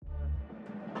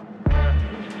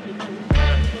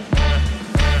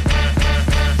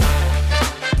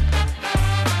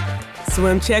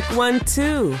Swim check 1,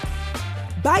 2.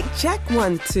 Bike check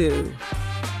 1, 2.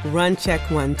 Run check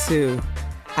 1, 2.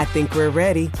 I think we're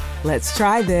ready. Let's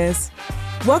try this.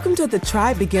 Welcome to the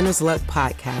Try Beginner's Luck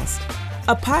podcast,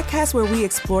 a podcast where we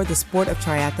explore the sport of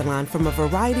triathlon from a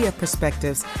variety of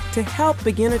perspectives to help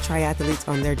beginner triathletes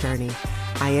on their journey.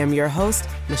 I am your host,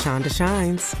 Mashonda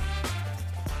Shines.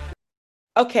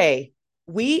 Okay,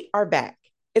 we are back.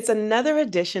 It's another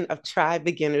edition of Try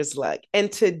Beginner's Luck.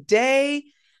 And today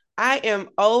I am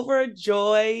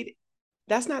overjoyed.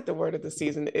 That's not the word of the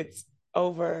season. It's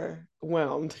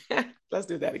overwhelmed. Let's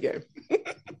do that again.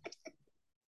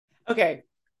 Okay.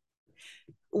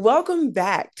 Welcome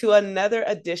back to another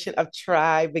edition of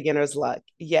Try Beginner's Luck.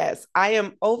 Yes, I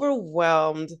am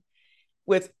overwhelmed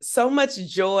with so much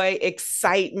joy,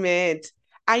 excitement.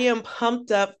 I am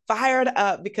pumped up, fired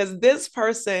up because this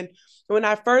person, when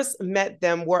I first met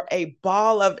them, were a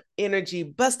ball of energy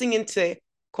busting into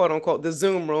quote unquote the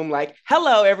Zoom room like,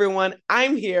 hello, everyone,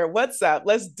 I'm here. What's up?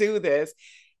 Let's do this.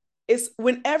 It's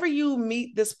whenever you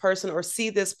meet this person or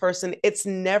see this person, it's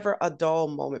never a dull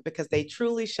moment because they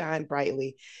truly shine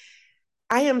brightly.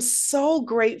 I am so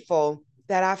grateful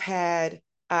that I've had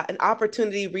an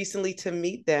opportunity recently to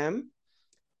meet them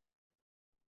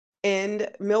in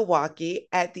Milwaukee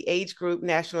at the age group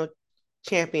national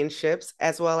championships,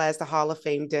 as well as the Hall of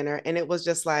Fame dinner. And it was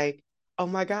just like, oh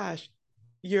my gosh,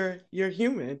 you're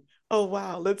human. Oh,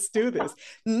 wow, let's do this.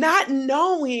 Not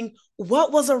knowing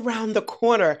what was around the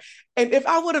corner. And if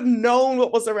I would have known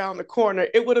what was around the corner,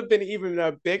 it would have been even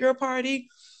a bigger party.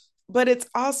 But it's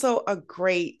also a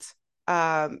great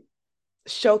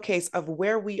showcase of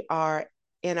where we are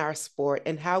in our sport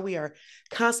and how we are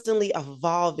constantly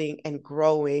evolving and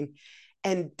growing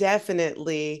and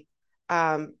definitely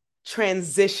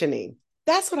transitioning.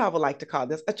 That's what I would like to call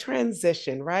this, a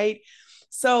transition, right?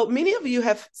 So many of you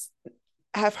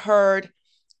have heard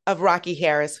of Rocky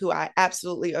Harris, who I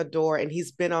absolutely adore, and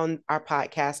he's been on our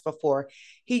podcast before.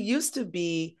 He used to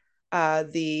be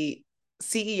the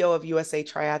CEO of USA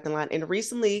Triathlon and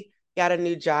recently got a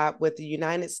new job with the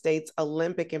United States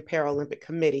Olympic and Paralympic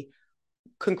Committee.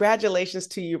 Congratulations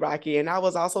to you, Rocky. And I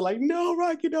was also like, no,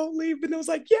 Rocky, don't leave. And I was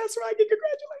like, yes, Rocky,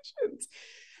 congratulations.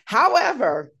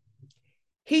 However,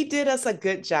 he did us a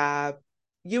good job.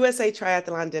 USA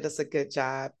Triathlon did us a good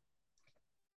job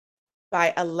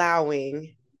by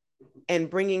allowing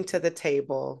and bringing to the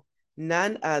table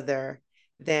none other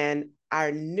than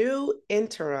our new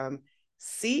interim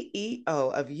CEO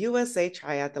of USA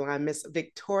Triathlon, Miss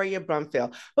Victoria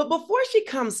Brumfield. But before she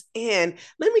comes in,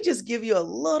 let me just give you a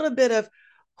little bit of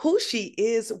who she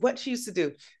is, what she used to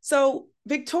do. So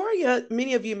Victoria,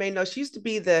 many of you may know, she used to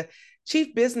be the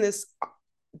Chief Business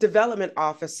Development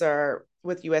Officer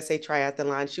with USA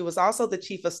Triathlon. She was also the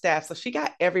Chief of Staff. So she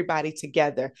got everybody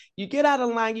together. You get out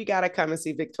of line, you got to come and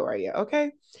see Victoria,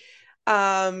 okay?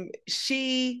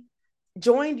 She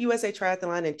joined USA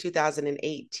Triathlon in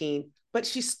 2018, but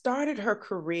she started her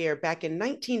career back in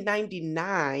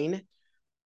 1999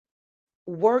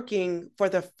 working for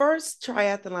the first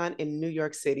triathlon in New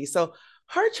York City. So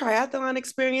her triathlon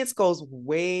experience goes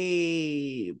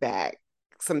way back,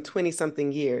 some 20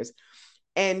 something years.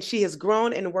 And she has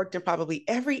grown and worked in probably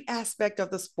every aspect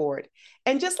of the sport.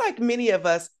 And just like many of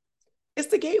us, it's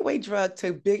the gateway drug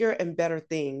to bigger and better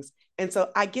things. And so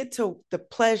I get to the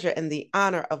pleasure and the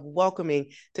honor of welcoming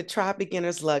to Try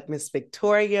Beginner's Luck, Miss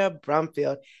Victoria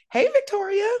Brumfield. Hey,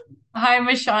 Victoria. Hi,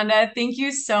 Mashonda. Thank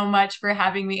you so much for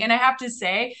having me. And I have to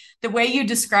say, the way you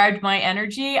described my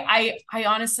energy, I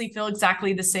honestly feel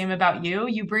exactly the same about you.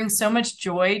 You bring so much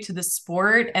joy to the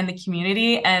sport and the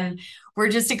community. And we're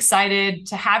just excited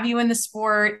to have you in the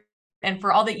sport and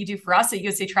for all that you do for us at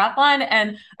USA Triathlon.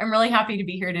 And I'm really happy to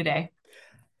be here today.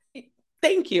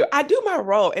 Thank you. I do my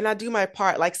role and I do my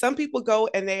part. Like some people go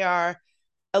and they are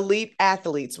elite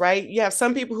athletes, right? You have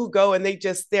some people who go and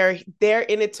they're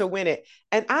in it to win it.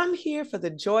 And I'm here for the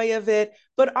joy of it,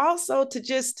 but also to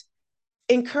just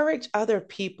encourage other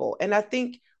people. And I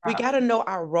think we got to know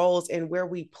our roles and where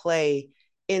we play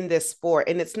in this sport.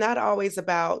 And it's not always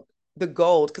about the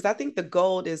gold, because I think the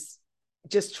gold is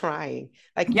just trying.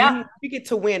 Like Yeah. you get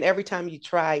to win every time you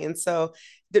try. And so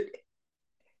the,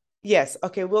 yes,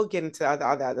 okay, we'll get into all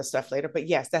the other stuff later. But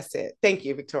yes, that's it. Thank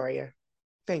you, Victoria.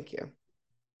 Thank you.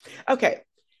 Okay,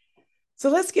 so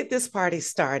let's get this party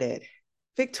started.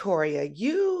 Victoria,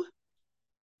 you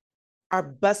are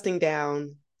busting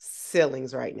down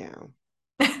ceilings right now,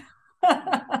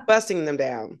 busting them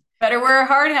down. Better wear a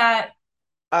hard hat.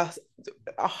 A,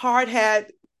 a hard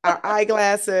hat, our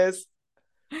eyeglasses.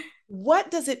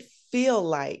 What does it feel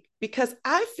like? Because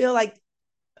I feel like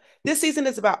this season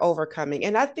is about overcoming.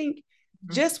 And I think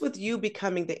just with you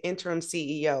becoming the interim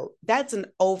CEO, that's an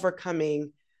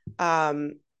overcoming.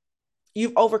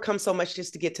 You've overcome so much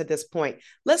just to get to this point.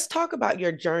 Let's talk about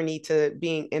your journey to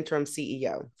being interim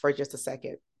CEO for just a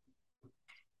second.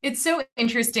 It's so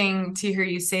interesting to hear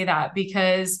you say that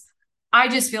because I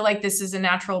just feel like this is a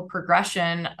natural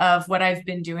progression of what I've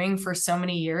been doing for so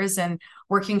many years and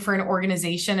working for an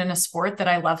organization and a sport that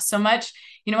I love so much.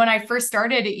 You know, when I first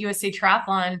started at USA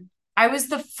Triathlon, I was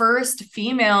the first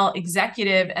female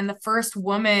executive and the first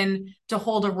woman to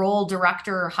hold a role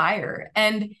director or higher.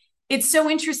 And it's so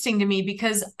interesting to me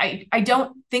because I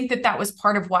don't think that that was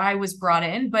part of why I was brought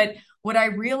in, but what I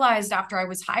realized after I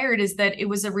was hired is that it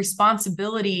was a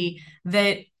responsibility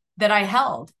that I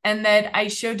held and that I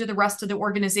showed to the rest of the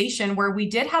organization, where we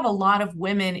did have a lot of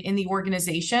women in the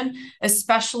organization,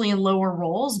 especially in lower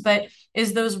roles. But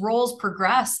as those roles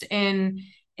progressed in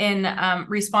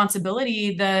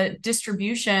responsibility, the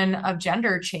distribution of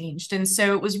gender changed. And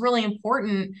so it was really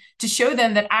important to show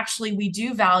them that actually we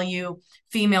do value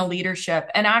female leadership.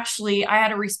 And actually, I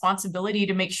had a responsibility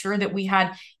to make sure that we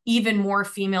had even more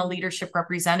female leadership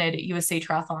represented at USA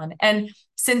Triathlon. And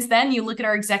since then, you look at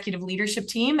our executive leadership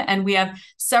team, and we have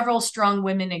several strong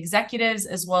women executives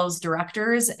as well as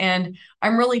directors. And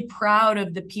I'm really proud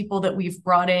of the people that we've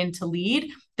brought in to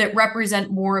lead that represent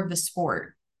more of the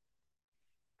sport.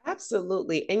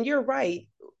 Absolutely. And you're right.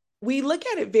 We look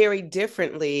at it very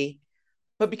differently,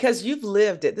 but because you've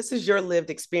lived it, this is your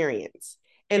lived experience.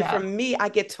 And for Yeah. me, I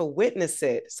get to witness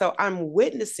it. So I'm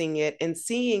witnessing it and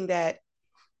seeing that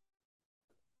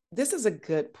this is a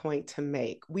good point to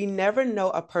make. We never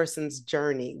know a person's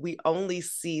journey, we only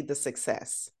see the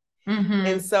success. And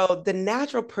Mm-hmm. so the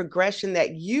natural progression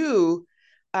that you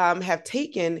have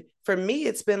taken, for me,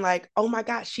 it's been like, oh my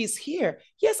God, she's here.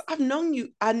 Yes, I've known you.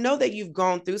 I know that you've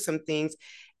gone through some things.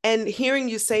 And hearing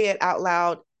you say it out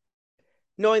loud,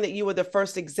 knowing that you were the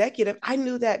first executive, I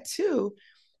knew that too.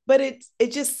 But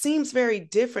it just seems very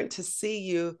different to see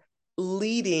you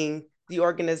leading the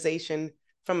organization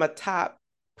from a top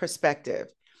perspective.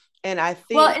 And I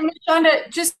Well, think and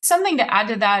Shonda, just something to add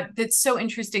to that that's so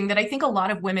interesting that I think a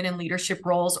lot of women in leadership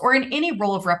roles or in any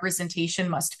role of representation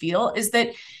must feel is that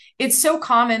it's so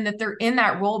common that they're in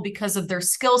that role because of their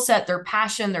skill set, their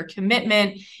passion, their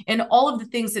commitment, and all of the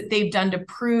things that they've done to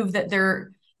prove that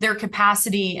their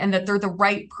capacity and that they're the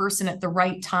right person at the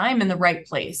right time in the right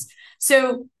place.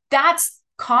 So that's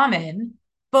common.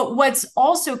 But what's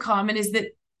also common is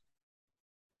that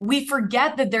we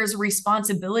forget that there's a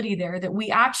responsibility there, that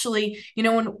we actually, you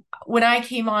know, when I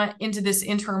came on into this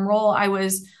interim role, I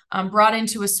was brought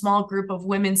into a small group of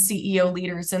women CEO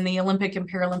leaders in the Olympic and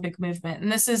Paralympic movement.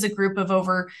 And this is a group of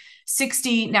over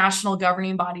 60 national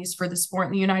governing bodies for the sport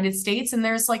in the United States. And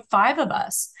there's like 5 of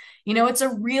us. You know, it's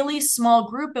a really small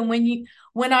group. And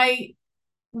when I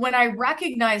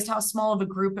recognized how small of a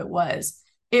group it was,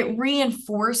 it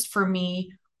reinforced for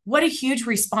me what a huge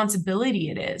responsibility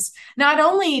it is. Not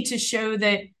only to show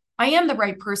that I am the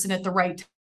right person at the right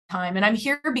time, and I'm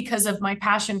here because of my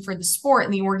passion for the sport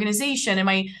and the organization and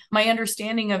my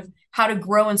understanding of how to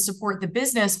grow and support the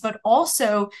business, but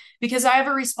also because I have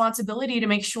a responsibility to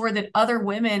make sure that other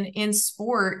women in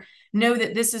sport know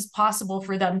that this is possible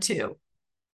for them too.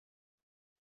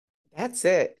 that's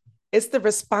it. It's the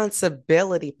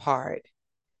responsibility part.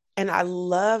 And I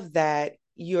love that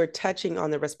you're touching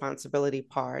on the responsibility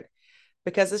part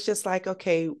because it's just like,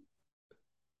 okay,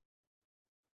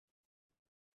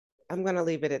 I'm going to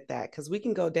leave it at that because we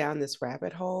can go down this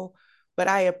rabbit hole. But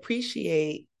I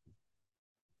appreciate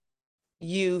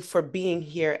you for being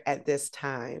here at this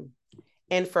time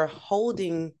and for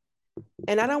holding,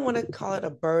 and I don't want to call it a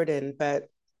burden, but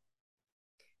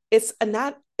it's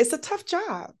a tough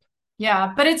job.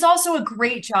 Yeah, but it's also a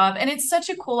great job. And it's such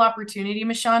a cool opportunity,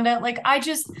 Mashonda. Like, I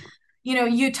just, you know,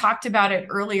 you talked about it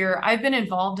earlier. I've been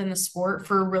involved in the sport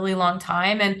for a really long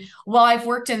time. And while I've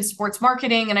worked in sports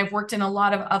marketing and I've worked in a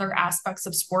lot of other aspects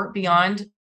of sport beyond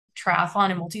triathlon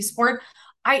and multisport,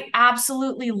 I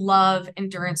absolutely love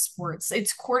endurance sports.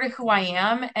 It's core to who I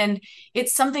am. And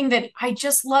it's something that I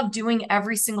just love doing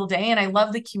every single day. And I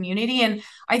love the community. And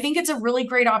I think it's a really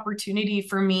great opportunity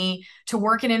for me to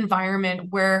work in an environment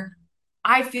where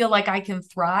I feel like I can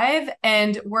thrive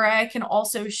and where I can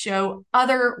also show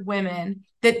other women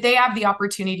that they have the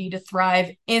opportunity to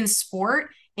thrive in sport,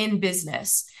 in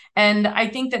business. And I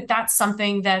think that that's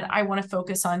something that I want to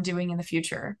focus on doing in the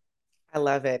future. I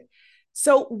love it.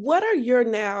 So, what are your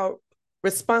now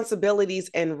responsibilities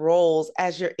and roles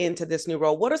as you're into this new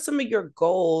role? What are some of your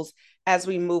goals as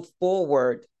we move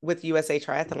forward with USA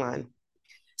Triathlon?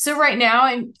 So right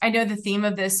now, I know the theme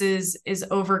of this is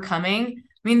overcoming.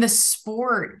 I mean, the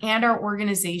sport and our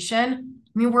organization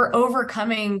I mean, we're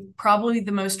overcoming probably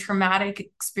the most traumatic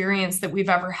experience that we've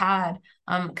ever had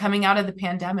coming out of the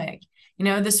pandemic. You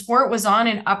know, the sport was on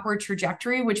an upward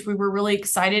trajectory, which we were really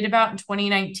excited about in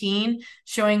 2019,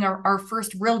 showing our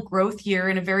first real growth year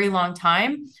in a very long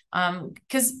time.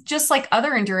 Because just like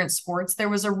other endurance sports, there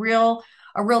was a real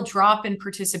drop in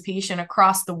participation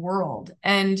across the world.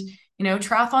 And, you know,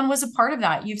 triathlon was a part of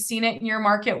that. You've seen it in your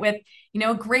market with, you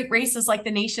know, great races like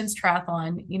the Nations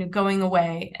Triathlon, you know, going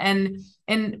away. And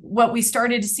what we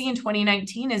started to see in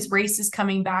 2019 is races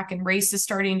coming back and races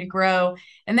starting to grow.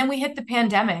 And then we hit the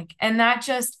pandemic, and that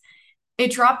just,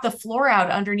 it dropped the floor out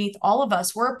underneath all of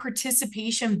us. We're a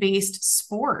participation based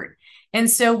sport. And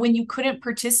so when you couldn't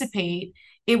participate,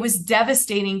 it was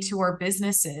devastating to our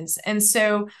businesses. And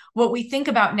so what we think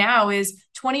about now is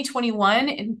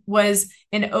 2021 was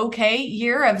an okay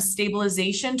year of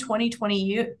stabilization.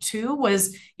 2022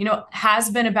 was, you know,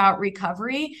 has been about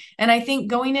recovery. And I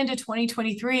think going into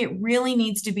 2023, it really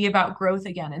needs to be about growth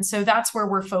again. And so that's where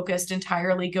we're focused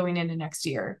entirely going into next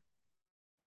year.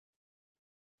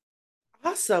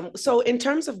 Awesome. So, in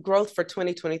terms of growth for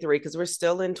 2023, because we're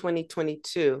still in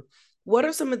 2022, what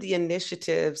are some of the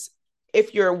initiatives,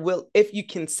 if you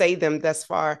can say them thus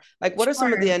far, like what are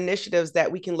some of the Sure. initiatives that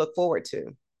we can look forward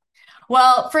to?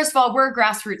 Well, first of all, we're a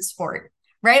grassroots sport,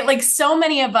 right? Like so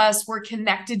many of us were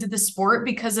connected to the sport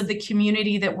because of the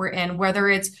community that we're in, whether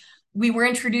it's we were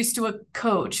introduced to a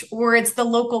coach, or it's the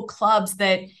local clubs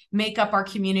that make up our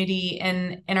community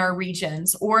in our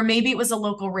regions, or maybe it was a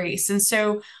local race. And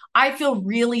so I feel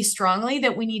really strongly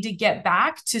that we need to get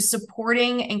back to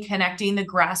supporting and connecting the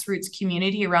grassroots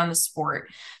community around the sport.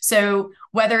 So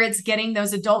whether it's getting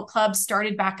those adult clubs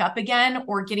started back up again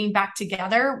or getting back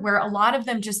together, where a lot of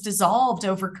them just dissolved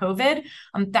over COVID,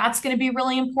 that's going to be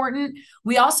really important.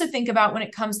 We also think about, when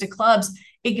it comes to clubs,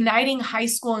 igniting high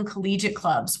school and collegiate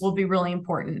clubs will be really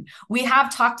important. We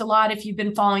have talked a lot, if you've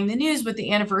been following the news, with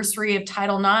the anniversary of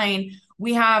Title IX,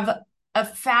 we have a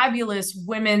fabulous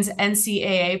women's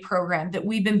NCAA program that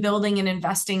we've been building and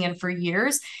investing in for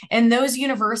years. And those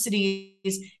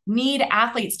universities need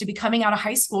athletes to be coming out of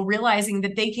high school realizing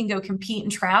that they can go compete in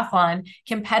triathlon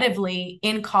competitively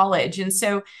in college. And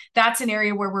so that's an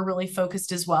area where we're really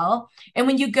focused as well. And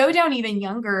when you go down even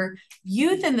younger,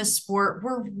 youth in the sport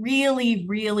were really,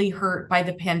 really hurt by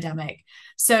the pandemic.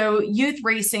 So youth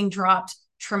racing dropped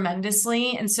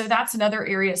tremendously. And so that's another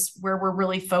area where we're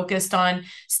really focused on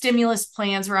stimulus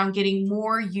plans around getting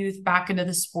more youth back into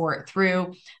the sport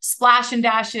through splash and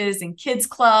dashes and kids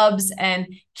clubs and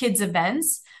kids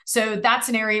events. So that's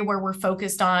an area where we're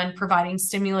focused on providing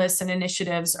stimulus and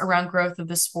initiatives around growth of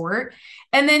the sport.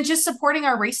 And then just supporting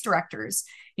our race directors.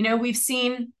 You know, we've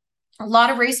seen a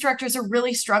lot of race directors are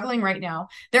really struggling right now.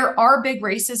 There are big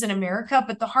races in America,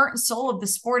 but the heart and soul of the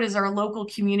sport is our local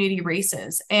community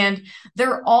races. And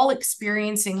they're all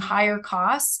experiencing higher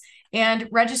costs, and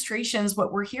registrations,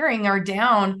 what we're hearing, are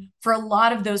down for a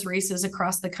lot of those races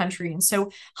across the country. And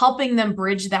so helping them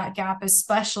bridge that gap,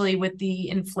 especially with the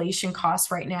inflation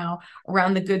costs right now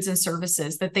around the goods and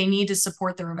services that they need to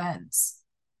support their events.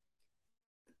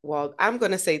 Well, I'm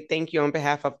going to say thank you on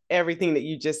behalf of everything that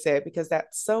you just said, because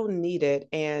that's so needed.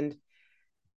 And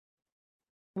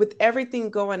with everything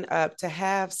going up, to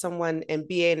have someone and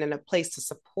being in a place to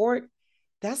support,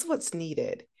 that's what's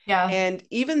needed. Yeah. And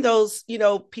even those, you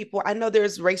know, people, I know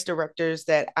there's race directors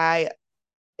that I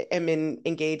am in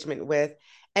engagement with,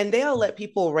 and they'll let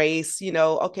people race, you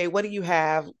know, okay, what do you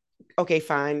have? Okay,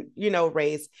 fine, you know,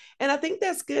 race. And I think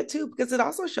that's good too, because it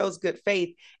also shows good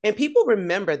faith. And people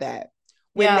remember that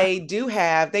when Yeah. they do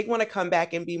have, they want to come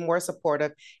back and be more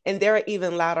supportive. And they're an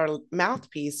even louder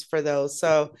mouthpiece for those.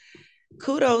 So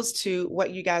kudos to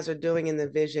what you guys are doing in the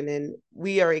vision. And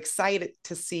we are excited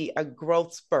to see a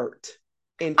growth spurt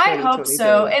in I hope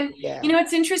so. 2023. And, Yeah. you know,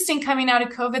 it's interesting, coming out of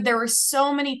COVID, there were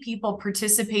so many people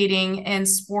participating in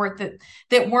sport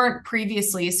that weren't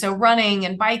previously. So running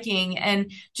and biking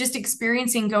and just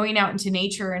experiencing going out into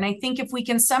nature. And I think if we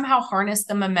can somehow harness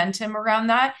the momentum around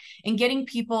that and getting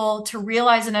people to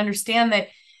realize and understand that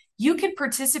you can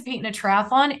participate in a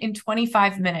triathlon in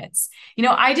 25 minutes. You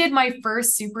know, I did my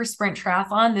first super sprint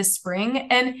triathlon this spring,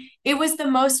 and it was the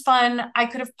most fun I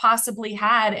could have possibly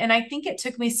had. And I think it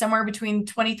took me somewhere between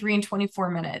 23 and 24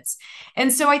 minutes.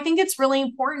 And so I think it's really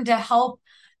important to help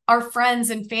our friends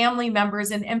and family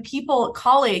members and people,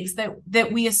 colleagues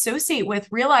that we associate with,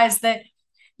 realize that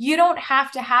you don't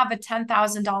have to have a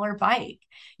 $10,000 bike.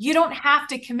 You don't have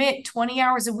to commit 20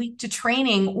 hours a week to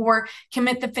training or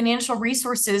commit the financial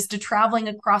resources to traveling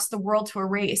across the world to a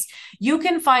race. You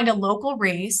can find a local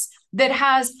race that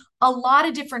has a lot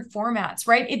of different formats,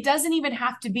 right? It doesn't even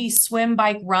have to be swim,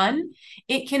 bike, run.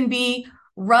 It can be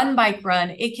run, bike, run.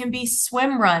 It can be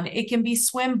swim, run. It can be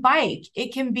swim, bike.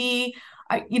 It can be,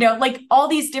 like all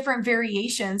these different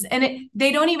variations. And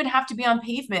they don't even have to be on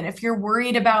pavement. If you're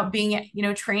worried about being,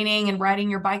 training and riding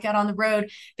your bike out on the road,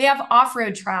 they have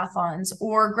off-road triathlons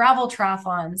or gravel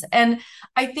triathlons. And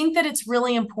I think that it's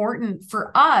really important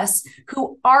for us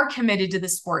who are committed to the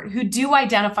sport, who do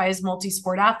identify as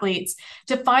multi-sport athletes,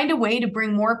 to find a way to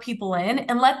bring more people in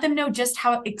and let them know just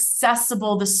how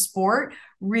accessible the sport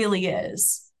really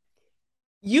is.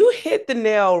 You hit the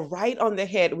nail right on the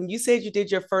head when you said you did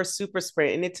your first super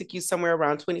sprint and it took you somewhere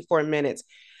around 24 minutes.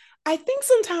 I think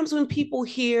sometimes when people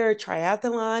hear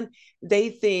triathlon,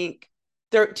 they think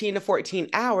 13 to 14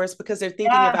 hours because they're thinking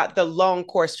Yeah, about the long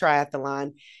course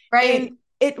triathlon. right. And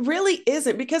it really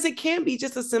isn't, because it can be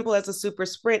just as simple as a super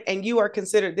sprint and you are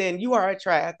considered, then you are a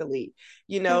triathlete,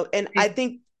 and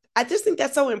I just think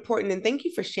that's so important. And thank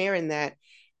you for sharing that,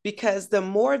 because the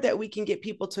more that we can get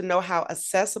people to know how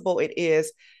accessible it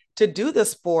is to do the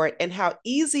sport and how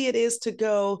easy it is to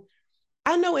go.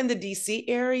 I know in the DC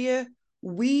area,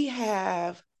 we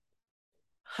have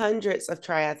hundreds of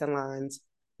triathlons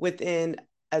within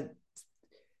a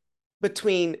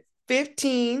between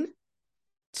 15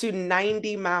 to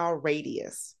 90-mile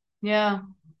radius. Yeah.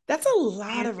 That's a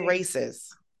lot of Amazing.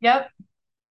 races. Yep.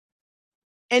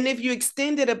 And if you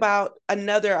extend it about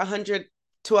another 100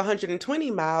 to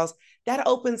 120 miles, that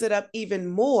opens it up even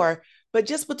more. But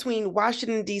just between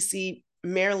Washington, D.C.,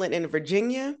 Maryland, and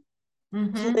Virginia,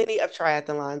 Mm-hmm. plenty of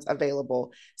triathlons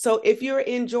available. So if you're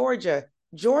in Georgia,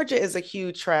 Georgia is a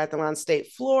huge triathlon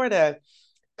state. Florida, Yep.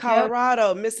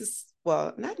 Colorado, Mississippi.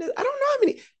 Well, not, I don't know how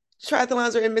many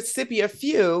triathlons are in Mississippi, a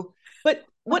few. But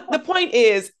what the point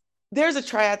is, there's a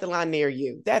triathlon near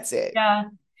you. That's it. Yeah.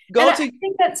 And Go I to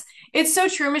think it's so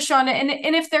true, Mashonda.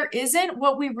 And if there isn't,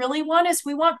 what we really want is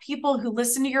we want people who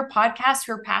listen to your podcast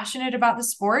who are passionate about the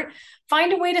sport,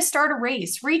 find a way to start a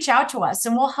race, reach out to us,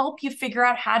 and we'll help you figure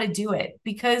out how to do it.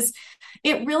 Because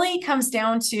it really comes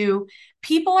down to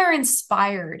people are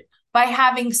inspired by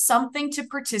having something to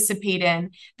participate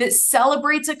in that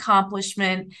celebrates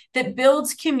accomplishment, that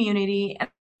builds community. And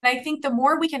I think the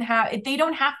more we can have, they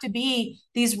don't have to be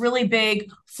these really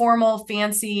big, formal,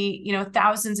 fancy,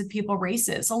 thousands of people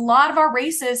races. A lot of our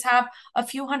races have a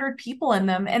few hundred people in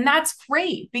them. And that's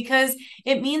great because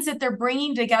it means that they're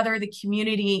bringing together the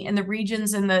community and the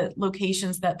regions and the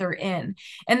locations that they're in.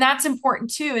 And that's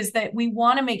important too, is that we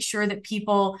want to make sure that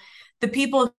the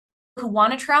people who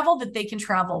want to travel, that they can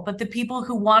travel, but the people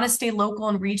who want to stay local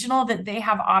and regional, that they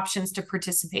have options to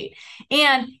participate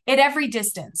and at every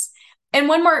distance. And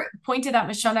one more point to that,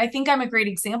 Michelle, I think I'm a great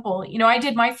example. I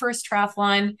did my first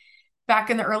triathlon back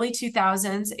in the early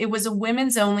 2000s. It was a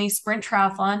women's only sprint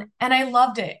triathlon, and I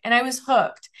loved it and I was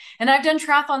hooked. And I've done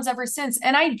triathlons ever since.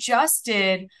 And I just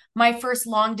did my first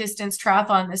long distance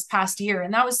triathlon this past year.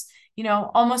 And that was,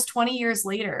 almost 20 years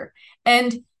later.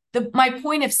 And my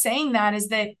point of saying that is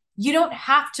that you don't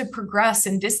have to progress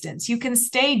in distance. You can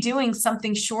stay doing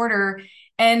something shorter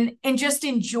and just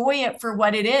enjoy it for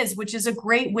what it is, which is a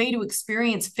great way to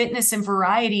experience fitness and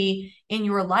variety in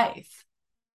your life.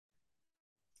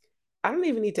 I don't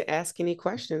even need to ask any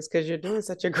questions because you're doing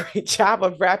such a great job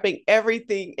of wrapping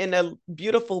everything in a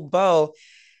beautiful bow.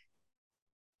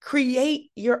 Create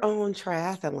your own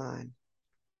triathlon.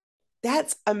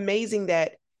 That's amazing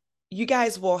that you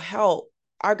guys will help.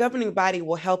 Our governing body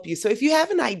will help you. So if you have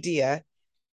an idea,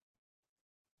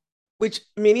 which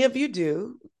many of you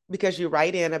do because you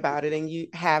write in about it and you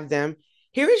have them,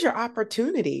 here is your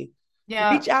opportunity.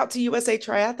 Yeah. Reach out to USA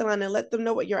Triathlon and let them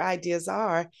know what your ideas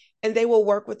are, and they will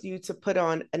work with you to put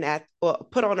on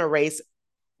a race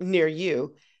near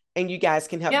you, and you guys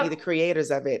can help be the Yep. creators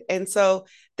of it. And so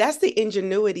that's the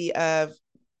ingenuity of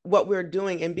what we're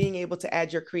doing and being able to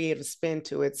add your creative spin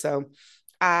to it. So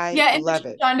I Yeah, and love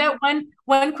it. Shonda,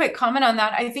 one quick comment on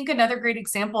that. I think another great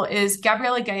example is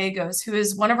Gabriela Gallegos, who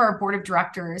is one of our board of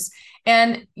directors,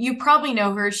 and you probably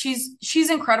know her. She's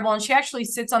incredible, and she actually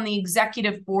sits on the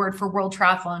executive board for World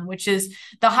Triathlon, which is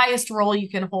the highest role you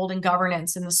can hold in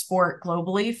governance in the sport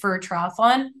globally for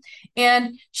triathlon.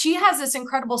 And she has this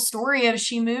incredible story of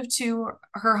she moved to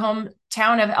her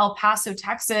hometown of El Paso,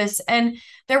 Texas, and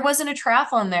there wasn't a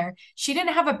triathlon there. She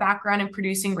didn't have a background in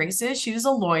producing races. She was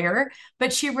a lawyer,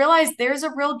 but she realized there's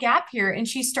a real gap here. And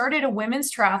she started a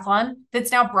women's triathlon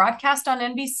that's now broadcast on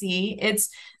NBC. It's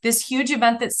this huge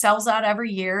event that sells out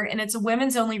every year, and it's a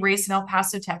women's only race in El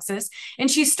Paso, Texas.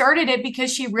 And she started it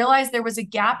because she realized there was a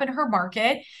gap in her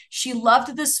market. She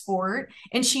loved the sport,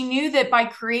 and she knew that by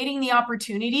creating the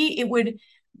opportunity, it would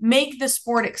make the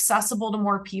sport accessible to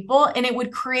more people and it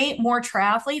would create more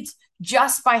triathletes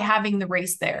just by having the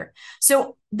race there.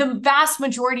 So the vast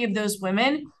majority of those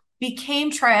women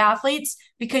became triathletes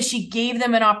because she gave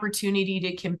them an opportunity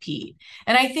to compete.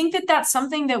 And I think that that's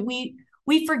something that we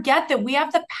forget, that we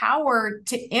have the power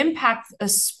to impact a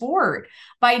sport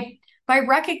by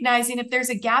recognizing if there's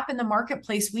a gap in the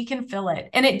marketplace, we can fill it.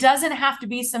 And it doesn't have to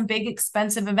be some big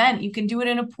expensive event. You can do it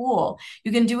in a pool.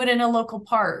 You can do it in a local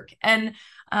park. And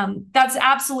that's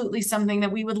absolutely something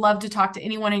that we would love to talk to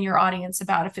anyone in your audience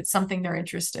about if it's something they're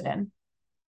interested in.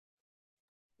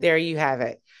 There you have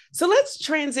it. So let's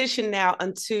transition now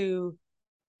into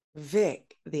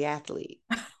Vic, the athlete.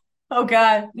 Oh,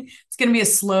 God, it's going to be a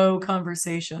slow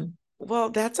conversation. Well,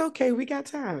 that's okay. We got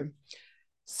time.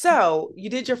 So you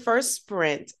did your first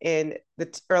sprint in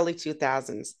the early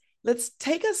 2000s. Let's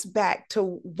take us back to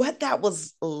what that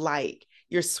was like,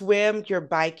 your swim, your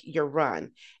bike, your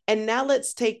run. And now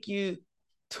let's take you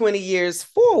 20 years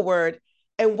forward.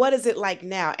 And what is it like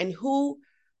now? And who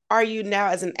are you now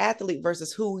as an athlete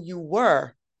versus who you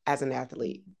were as an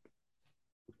athlete?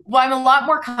 Well, I'm a lot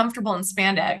more comfortable in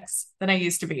spandex than I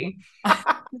used to be.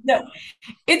 No,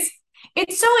 it's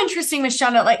so interesting, Miss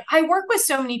Shonda. Like, I work with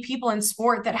so many people in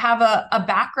sport that have a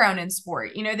background in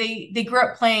sport. You know, they grew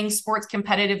up playing sports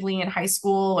competitively in high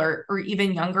school or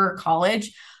even younger,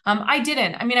 college. I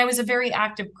didn't. I mean, I was a very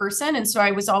active person, and so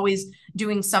I was always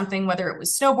doing something, whether it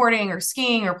was snowboarding or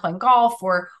skiing or playing golf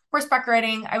or horseback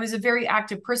riding. I was a very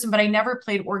active person, but I never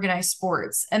played organized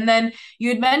sports. And then you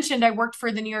had mentioned I worked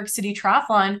for the New York City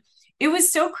Triathlon. It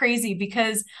was so crazy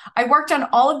because I worked on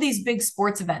all of these big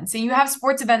sports events. And you have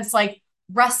sports events like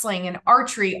wrestling and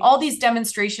archery, all these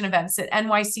demonstration events that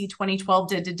NYC 2012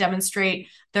 did to demonstrate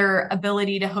their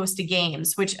ability to host a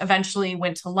games, which eventually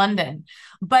went to London.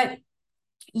 But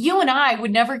you and I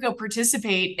would never go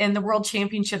participate in the world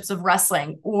championships of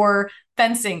wrestling or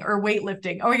fencing or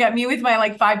weightlifting. Oh, we got me with my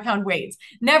like 5-pound weights.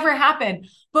 Never happened.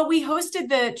 But we hosted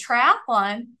the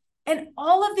triathlon, and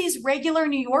all of these regular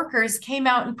New Yorkers came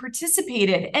out and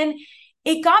participated. And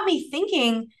it got me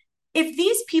thinking, if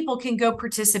these people can go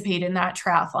participate in that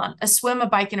triathlon, a swim, a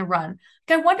bike, and a run,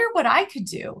 I wonder what I could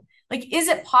do. Like, is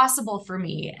it possible for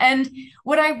me? And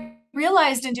what I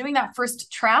realized in doing that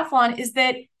first triathlon is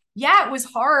that, yeah, it was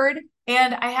hard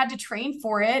and I had to train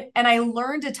for it and I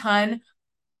learned a ton,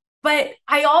 but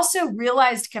I also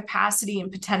realized capacity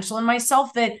and potential in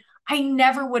myself that I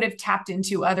never would have tapped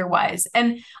into otherwise.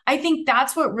 And I think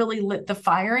that's what really lit the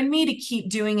fire in me to keep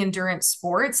doing endurance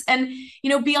sports. And, you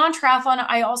know, beyond triathlon,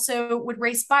 I also would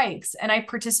race bikes and I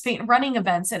participate in running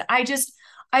events. And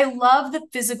I love the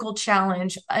physical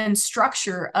challenge and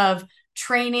structure of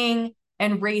training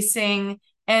and racing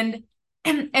and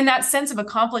that sense of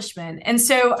accomplishment. And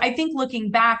so I think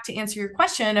looking back to answer your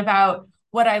question about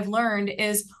what I've learned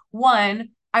is, one,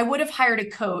 I would have hired a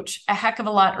coach a heck of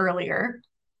a lot earlier.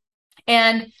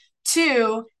 And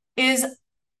two is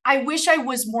I wish I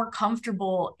was more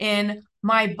comfortable in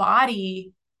my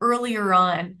body earlier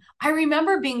on. I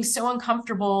remember being so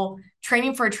uncomfortable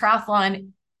training for a triathlon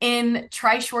in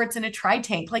tri shorts and a tri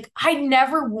tank. Like, I'd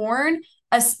never worn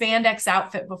a spandex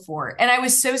outfit before. And I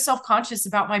was so self-conscious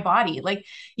about my body. Like,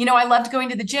 you know, I loved going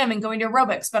to the gym and going to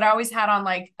aerobics, but I always had on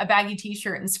like a baggy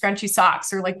t-shirt and scrunchy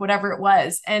socks or like whatever it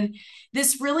was. And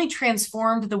this really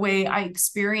transformed the way I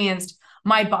experienced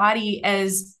my body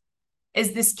as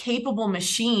this capable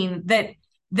machine that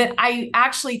I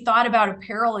actually thought about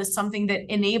apparel as something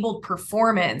that enabled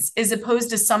performance as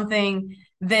opposed to something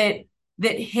that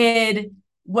hid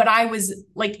what I was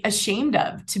like ashamed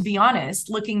of, to be honest,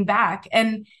 looking back.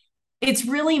 And it's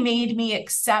really made me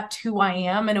accept who I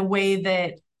am in a way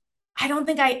that I don't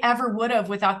think I ever would have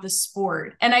without the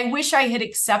sport. And I wish I had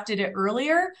accepted it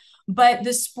earlier, but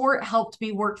the sport helped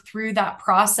me work through that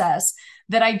process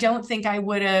that I don't think I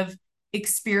would have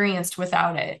experienced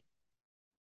without it.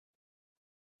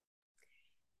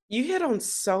 You hit on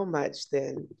so much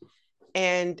then.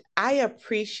 And I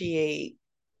appreciate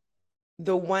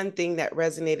the one thing that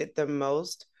resonated the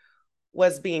most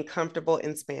was being comfortable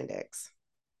in spandex,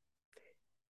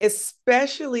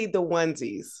 especially the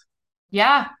onesies.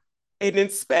 Yeah. And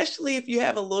especially if you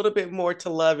have a little bit more to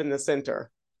love in the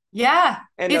center. Yeah.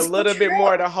 And a little bit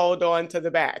more to hold on to the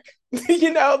back.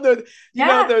 you know,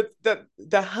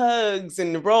 the hugs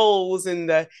and rolls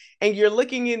and you're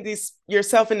looking in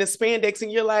yourself in the spandex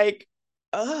and you're like,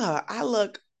 I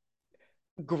look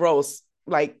gross.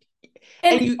 Like,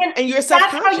 and you're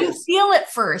self-conscious. That's how you feel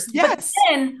at first. Yes. But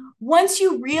then once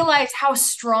you realize how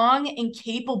strong and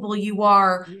capable you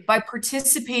are by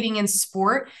participating in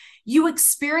sport, you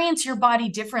experience your body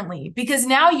differently because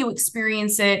now you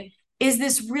experience it is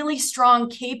this really strong,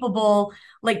 capable,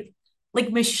 like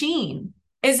machine.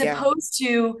 as Yeah. opposed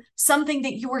to something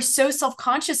that you were so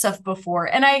self-conscious of before.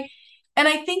 And I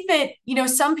think that,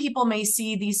 some people may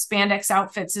see these spandex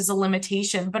outfits as a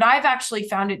limitation, but I've actually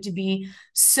found it to be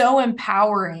so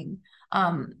empowering,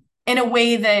 in a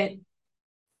way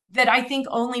that I think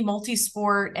only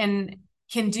multi-sport and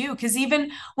can do. Because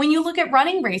even when you look at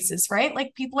running races, right?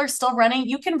 Like, people are still running.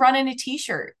 You can run in a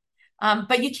t-shirt,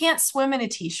 but you can't swim in a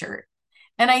t-shirt.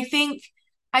 And I think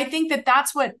that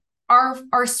that's what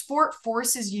our sport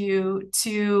forces you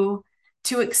to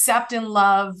accept and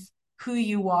love who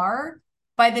you are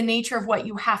by the nature of what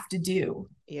you have to do.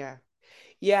 Yeah.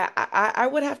 Yeah, I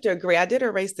would have to agree. I did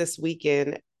a race this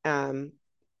weekend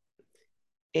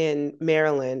in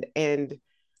Maryland, and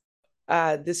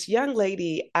this young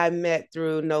lady I met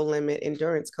through No Limit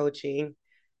Endurance Coaching,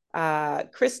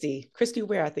 Christy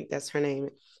Ware, I think that's her name.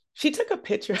 She took a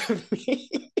picture of me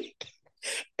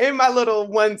in my little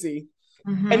onesie.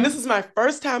 And this Mm-hmm. is my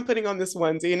first time putting on this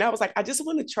onesie. And I was like, I just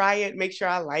want to try it, make sure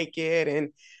I like it. And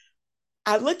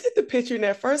I looked at the picture, and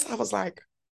at first I was like,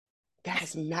 that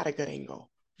is not a good angle.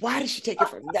 Why did she take it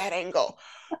from that angle?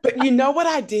 But you know what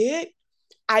I did?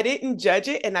 I didn't judge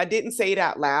it and I didn't say it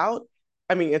out loud.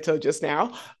 I mean, until just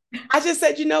now. I just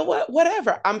said, you know what?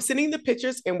 Whatever. I'm sending the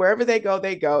pictures, and wherever they go,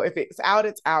 they go. If it's out,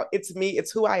 it's out. It's me. It's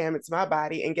who I am. It's my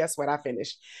body. And guess what? I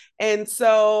finished. And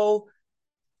so,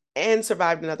 and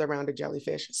survived another round of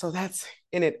jellyfish. So that's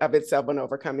in it of itself an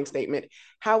overcoming statement.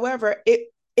 However,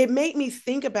 it made me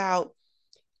think about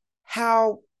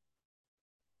how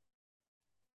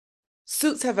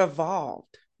suits have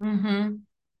evolved Mm-hmm.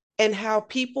 and how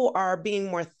people are being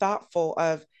more thoughtful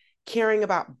of caring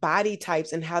about body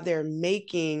types and how they're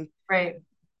making Right.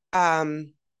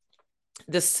 um,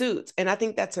 the suits. And I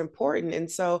think that's important. And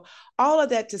so, all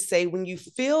of that to say, when you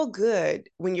feel good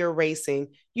when you're racing,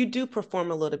 you do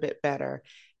perform a little bit better.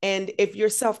 And if you're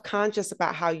self conscious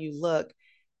about how you look,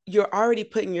 you're already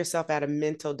putting yourself at a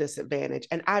mental disadvantage.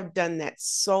 And I've done that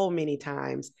so many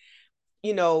times,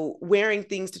 wearing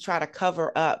things to try to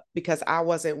cover up because I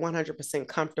wasn't 100%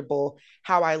 comfortable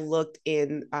how I looked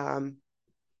in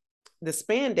the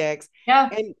spandex. Yeah.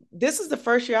 And this is the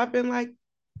first year I've been like,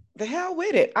 the hell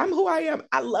with it. I'm who I am.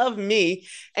 I love me.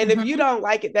 And if you Mm-hmm. don't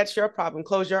like it, that's your problem.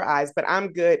 Close your eyes, but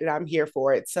I'm good and I'm here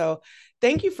for it. So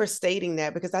thank you for stating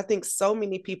that, because I think so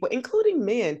many people, including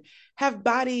men, have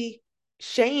body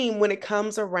shame when it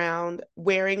comes around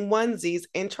wearing onesies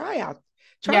and try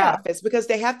Yeah. outfits because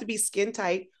they have to be skin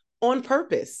tight on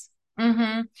purpose.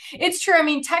 Mm-hmm. It's true. I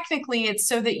mean, technically, it's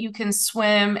so that you can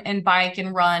swim and bike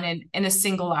and run in a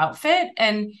single outfit.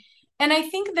 And I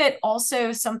think that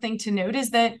also something to note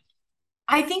is that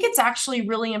I think it's actually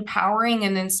really empowering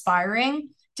and inspiring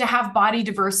to have body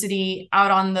diversity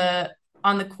out on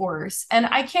the course. And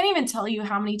I can't even tell you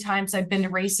how many times I've been to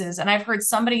races and I've heard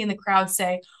somebody in the crowd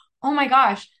say, "Oh my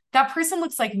gosh, that person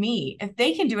looks like me. If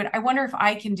they can do it, I wonder if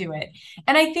I can do it."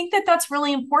 And I think that that's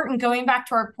really important, going back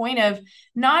to our point of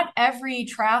not every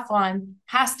triathlon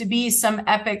has to be some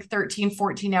epic 13,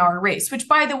 14-hour race, which,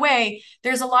 by the way,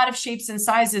 there's a lot of shapes and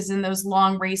sizes in those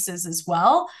long races as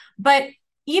well. But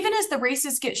even as the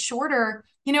races get shorter,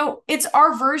 it's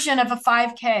our version of a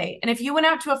 5K. And if you went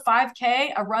out to a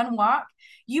 5K, a run walk,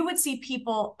 you would see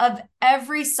people of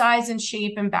every size and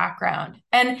shape and background.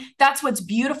 And that's what's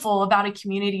beautiful about a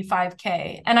community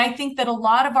 5K. And I think that a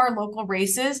lot of our local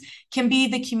races can be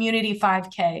the community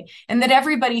 5K, and that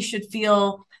everybody should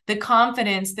feel the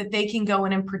confidence that they can go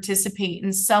in and participate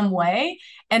in some way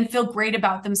and feel great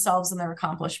about themselves and their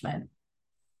accomplishment.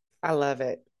 I love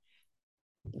it.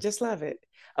 Just love it.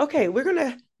 Okay, we're going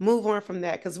to move on from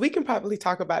that because we can probably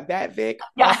talk about that, Vic,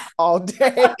 Yeah. all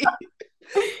day.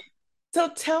 So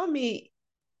tell me,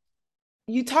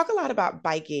 you talk a lot about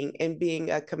biking and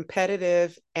being a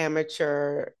competitive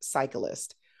amateur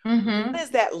cyclist. What Mm-hmm. is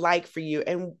that like for you?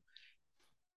 And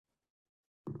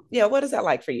yeah, what is that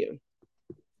like for you?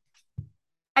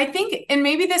 I think, and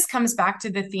maybe this comes back to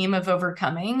the theme of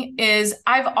overcoming, is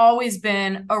I've always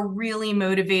been a really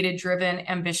motivated, driven,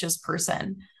 ambitious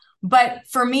person. But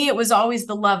for me, it was always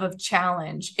the love of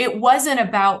challenge. It wasn't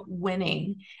about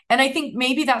winning. And I think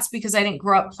maybe that's because I didn't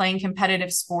grow up playing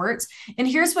competitive sports. And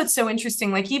here's what's so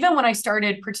interesting. Like, even when I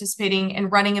started participating in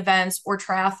running events or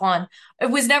triathlon,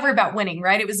 it was never about winning,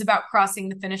 right? It was about crossing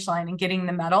the finish line and getting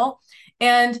the medal.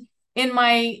 And in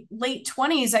my late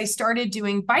 20s, I started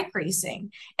doing bike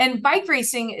racing. And bike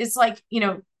racing is like,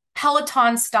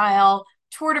 Peloton style,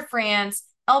 Tour de France,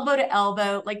 elbow to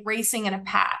elbow, like racing in a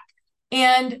pack.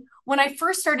 And when I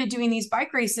first started doing these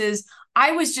bike races,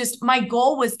 my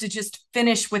goal was to just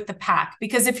finish with the pack,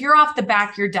 because if you're off the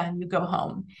back, you're done, you go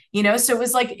home, So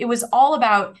it was all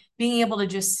about being able to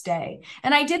just stay.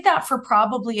 And I did that for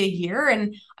probably a year,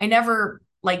 and I never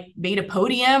like made a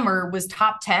podium or was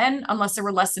top 10 unless there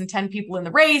were less than 10 people in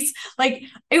the race. Like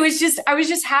I was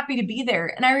just happy to be there.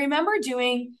 And I remember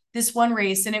doing this one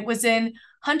race, and it was in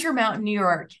Hunter Mountain, New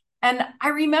York. And I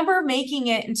remember making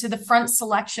it into the front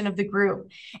selection of the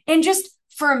group, and just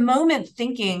for a moment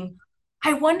thinking,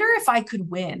 I wonder if I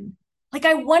could win. Like,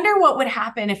 I wonder what would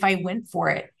happen if I went for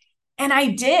it. And I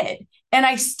did. And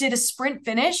I did a sprint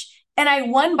finish, and I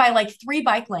won by like 3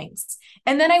 bike lengths.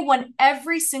 And then I won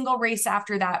every single race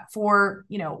after that for,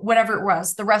 whatever it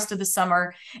was, the rest of the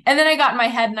summer. And then I got in my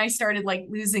head and I started like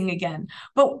losing again.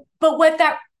 But what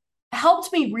that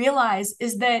helped me realize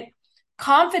is that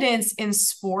confidence in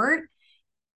sport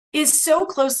is so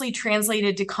closely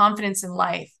translated to confidence in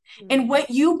life. And what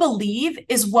you believe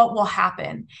is what will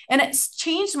happen. And it's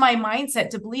changed my mindset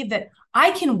to believe that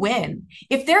I can win.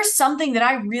 If there's something that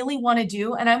I really want to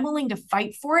do and I'm willing to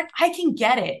fight for it, I can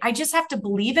get it. I just have to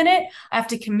believe in it. I have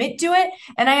to commit to it,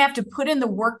 and I have to put in the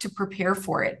work to prepare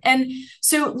for it. And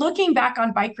so looking back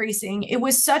on bike racing, it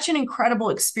was such an incredible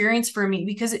experience for me,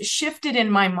 because it shifted in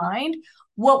my mind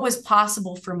what was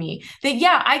possible for me. That,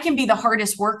 yeah, I can be the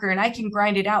hardest worker and I can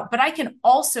grind it out, but I can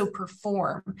also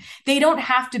perform. They don't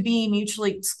have to be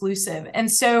mutually exclusive. And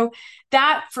so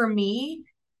that for me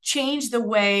changed the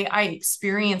way I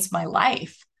experience my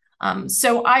life.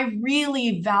 So I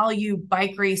really value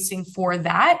bike racing for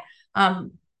that. I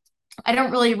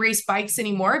don't really race bikes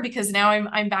anymore, because now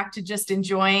I'm back to just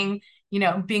enjoying,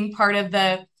 being part of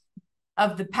the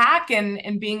pack,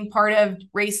 and being part of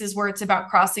races where it's about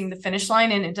crossing the finish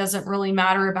line and it doesn't really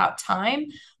matter about time.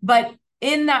 But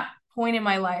in that point in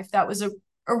my life, that was a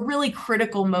really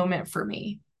critical moment for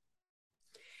me.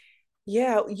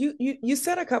 Yeah, you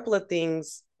said a couple of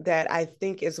things that I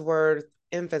think is worth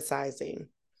emphasizing.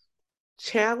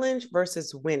 Challenge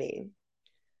versus winning.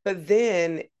 But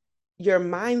then your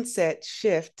mindset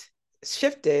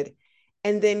shifted,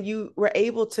 and then you were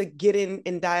able to get in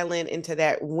and dial into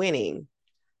that winning.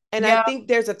 And I think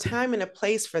there's a time and a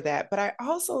place for that. But I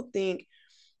also think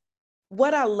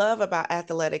what I love about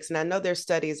athletics, and I know there's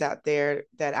studies out there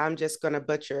that I'm just going to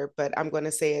butcher, but I'm going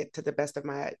to say it to the best of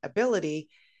my ability,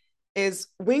 is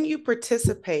when you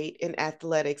participate in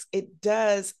athletics, it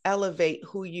does elevate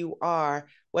who you are,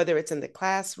 whether it's in the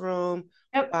classroom,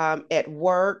 at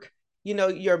work.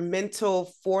 Your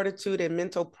mental fortitude and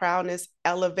mental prowess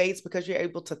elevates because you're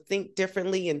able to think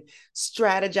differently and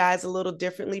strategize a little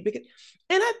differently.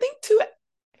 And I think too,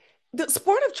 the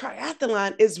sport of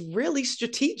triathlon is really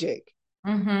strategic.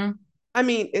 Mm-hmm. I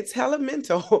mean, it's hella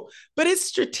mental, but it's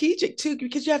strategic too,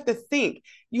 because you have to think,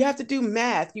 you have to do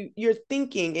math, you're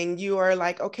thinking, and you are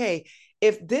like, okay,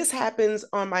 if this happens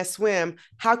on my swim,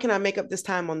 how can I make up this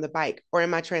time on the bike, or in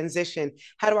my transition?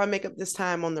 How do I make up this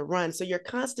time on the run? So you're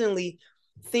constantly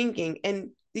thinking.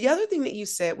 And the other thing that you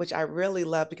said, which I really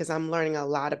love, because I'm learning a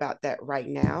lot about that right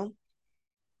now,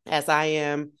 as I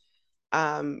am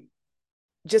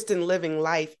just in living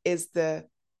life, is the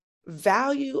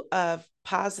value of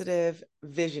positive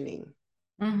visioning.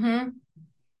 Mm-hmm.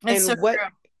 And so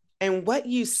what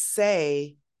you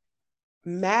say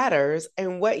matters,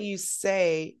 and what you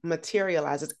say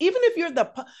materializes. Even if you're the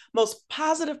most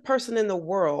positive person in the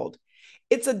world,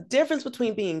 it's a difference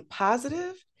between being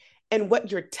positive and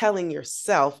what you're telling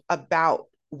yourself about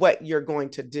what you're going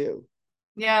to do.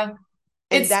 Yeah.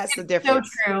 And that's the difference.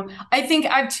 So true. I think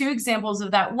I have 2 examples of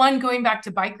that. One, going back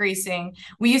to bike racing,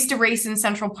 we used to race in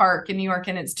Central Park in New York,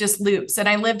 and it's just loops. And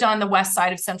I lived on the west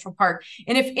side of Central Park.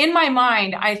 And if in my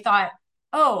mind, I thought,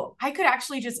 oh, I could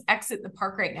actually just exit the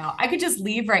park right now, I could just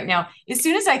leave right now. As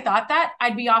soon as I thought that,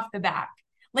 I'd be off the back.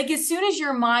 Like, as soon as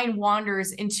your mind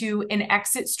wanders into an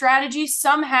exit strategy,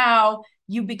 somehow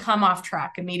you become off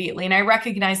track immediately. And I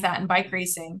recognize that in bike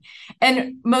racing.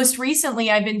 And most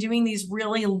recently, I've been doing these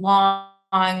really long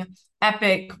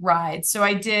epic rides. So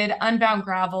I did Unbound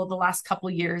Gravel the last couple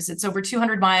of years. It's over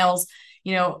 200 miles,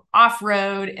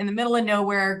 off-road in the middle of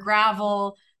nowhere,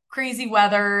 gravel, crazy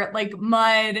weather, like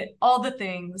mud, all the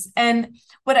things. And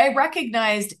what I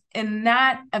recognized in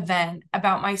that event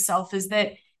about myself is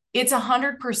that it's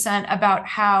 100% about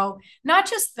how, not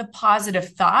just the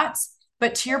positive thoughts,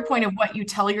 but to your point of what you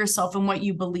tell yourself and what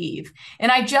you believe.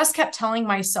 And I just kept telling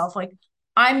myself, like,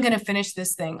 I'm going to finish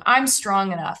this thing. I'm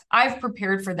strong enough. I've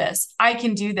prepared for this. I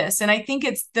can do this. And I think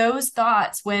it's those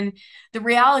thoughts when the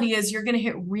reality is you're going to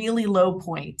hit really low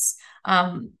points.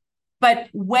 But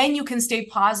when you can stay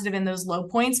positive in those low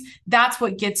points, that's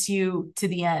what gets you to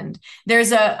the end.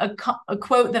 There's a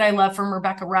quote that I love from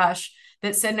Rebecca Rush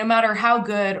that said, no matter how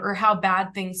good or how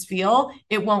bad things feel,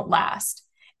 it won't last.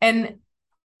 And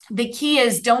the key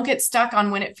is don't get stuck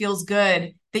on when it feels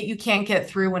good that you can't get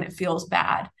through when it feels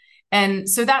bad. And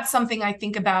so that's something I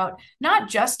think about, not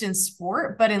just in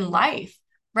sport, but in life,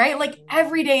 right? Like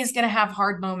every day is going to have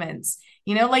hard moments.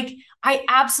 Like I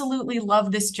absolutely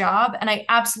love this job and I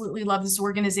absolutely love this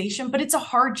organization, but it's a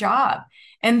hard job.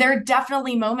 And there are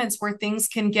definitely moments where things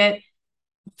can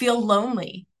feel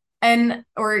lonely and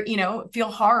or feel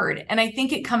hard. And I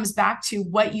think it comes back to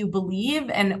what you believe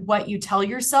and what you tell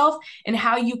yourself and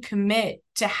how you commit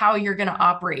to how you're going to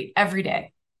operate every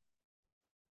day.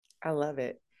 I love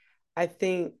it. I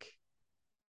think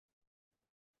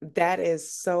that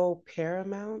is so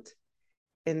paramount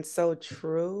and so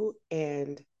true.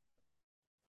 And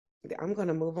I'm going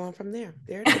to move on from there.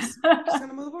 There it is. I'm just going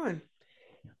to move on.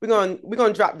 We're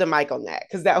going to drop the mic on that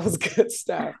because that was good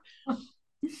stuff.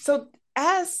 So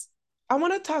as I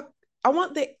want to talk, I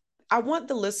want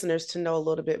the listeners to know a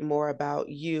little bit more about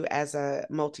you as a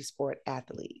multi-sport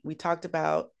athlete. We talked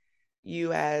about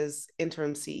you as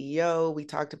interim CEO. We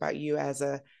talked about you as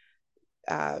a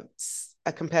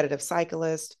competitive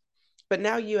cyclist, but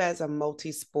now you as a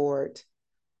multi-sport.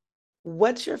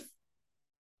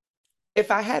 If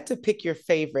I had to pick your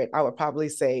favorite, I would probably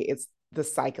say it's the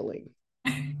cycling.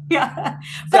 Yeah,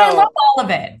 but I love all of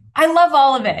it. I love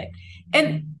all of it.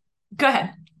 And go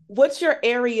ahead. What's your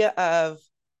area of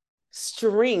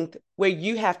strength where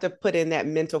you have to put in that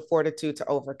mental fortitude to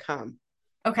overcome?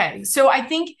 Okay, so I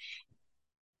think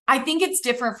it's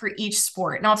different for each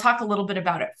sport, and I'll talk a little bit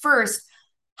about it. First,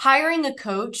 hiring a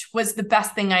coach was the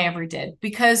best thing I ever did,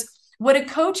 because what a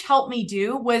coach helped me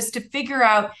do was to figure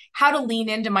out how to lean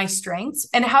into my strengths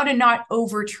and how to not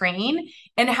overtrain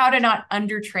and how to not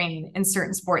undertrain in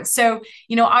certain sports. So,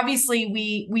 obviously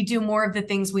we do more of the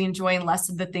things we enjoy and less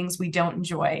of the things we don't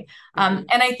enjoy. And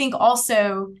I think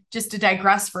also, just to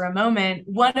digress for a moment,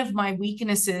 one of my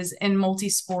weaknesses in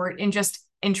multi-sport and just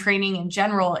in training in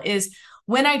general is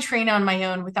when I train on my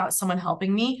own without someone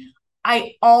helping me,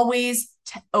 I always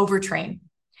overtrain.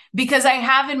 Because I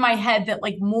have in my head that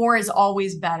like more is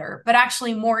always better, but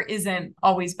actually more isn't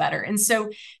always better. And so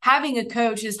having a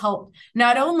coach has helped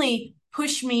not only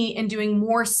push me in doing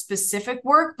more specific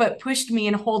work, but pushed me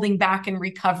in holding back and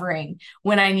recovering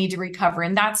when I need to recover.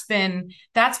 And that's been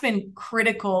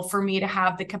critical for me to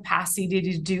have the capacity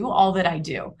to do all that I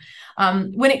do.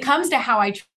 When it comes to how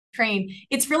I train,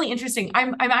 it's really interesting.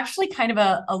 I'm actually kind of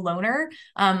a loner.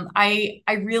 I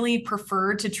really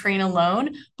prefer to train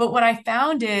alone, but what I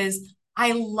found is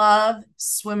I love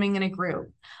swimming in a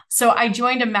group. So I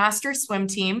joined a master swim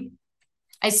team.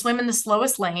 I swim in the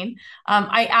slowest lane.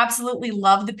 I absolutely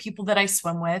love the people that I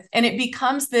swim with, and it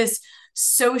becomes this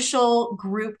social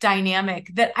group dynamic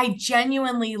that I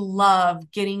genuinely love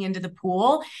getting into the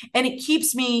pool, and it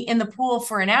keeps me in the pool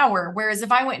for an hour. Whereas if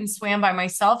I went and swam by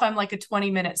myself, I'm like a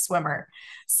 20-minute swimmer.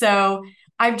 So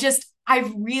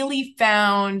I've really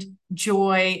found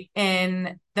joy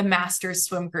in the Masters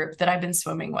swim group that I've been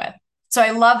swimming with. So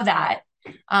I love that.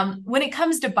 When it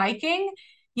comes to biking,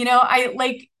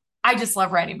 I just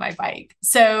love riding my bike.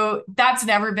 So that's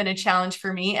never been a challenge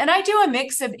for me. And I do a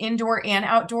mix of indoor and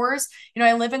outdoors.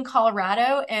 I live in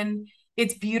Colorado and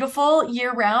it's beautiful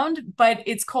year round, but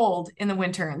it's cold in the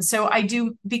winter. And so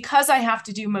because I have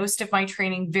to do most of my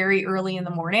training very early in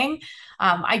the morning,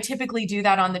 I typically do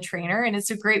that on the trainer, and it's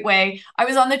a great way. I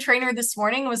was on the trainer this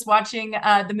morning, was watching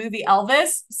the movie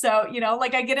Elvis. So,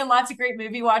 I get in lots of great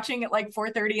movie watching at like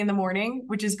 4:30 in the morning,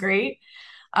 which is great.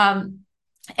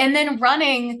 And then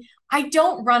running, I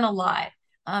don't run a lot.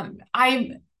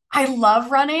 I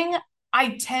love running.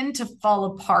 I tend to fall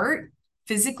apart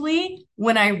physically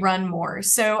when I run more.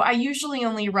 So I usually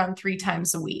only run 3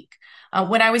 times a week.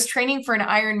 When I was training for an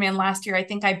Ironman last year, I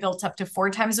think I built up to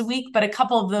 4 times a week, but a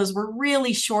couple of those were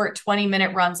really short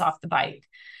 20-minute runs off the bike.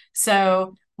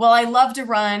 So while I love to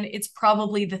run, it's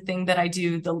probably the thing that I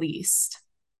do the least.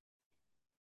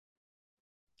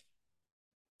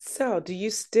 So, do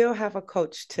you still have a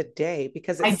coach today?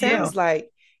 Because I it sounds do. like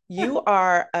you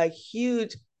are a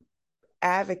huge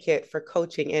advocate for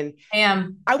coaching, and I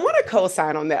am. I want to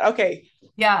co-sign on that. Okay.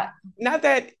 Yeah. Not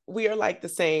that we are like the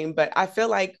same, but I feel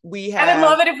like we I would have.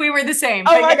 love it if we were the same.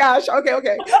 Oh my gosh.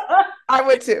 Okay. I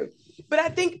would too. But I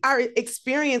think our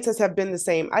experiences have been the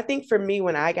same. I think for me,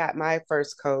 when I got my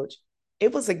first coach,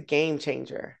 it was a game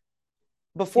changer.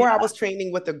 Before Yeah. I was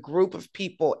training with a group of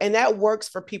people, and that works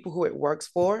for people who it works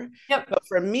for. Yep. But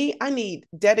for me, I need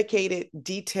dedicated,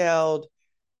 detailed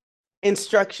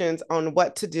instructions on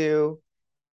what to do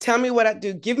Tell me what I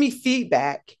do. Give me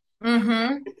feedback,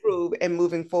 Mm-hmm. improve, and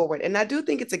moving forward. And I do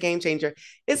think it's a game changer.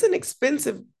 It's an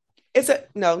expensive. It's a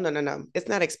no, no, no, no. It's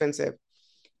not expensive.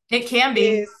 It can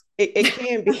be. Is it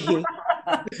can be.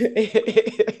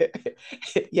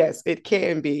 Yes, it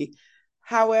can be.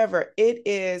 However, it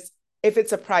is, if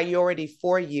it's a priority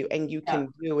for you and you Yeah.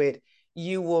 can do it,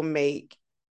 you will make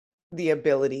the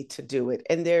ability to do it.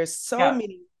 And there's so Yeah.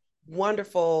 many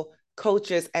wonderful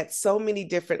coaches at so many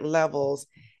different levels.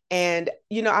 And,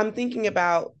 I'm thinking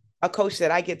about a coach that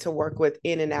I get to work with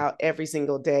in and out every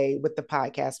single day with the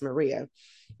podcast, Maria.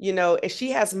 And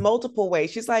she has multiple ways.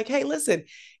 She's like, hey, listen,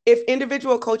 if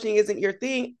individual coaching isn't your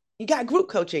thing, you got group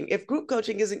coaching. If group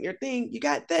coaching isn't your thing, you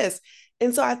got this.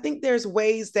 And so I think there's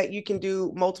ways that you can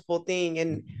do multiple things.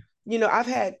 And, I've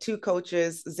had two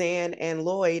coaches, Zan and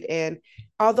Lloyd, and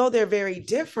although they're very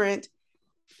different,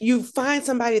 you find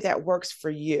somebody that works for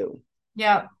you.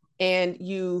 Yeah. And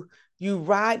you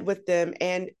ride with them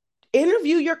and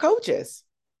interview your coaches.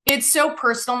 It's so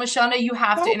personal, Mashonda. You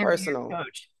have to So interview your personal.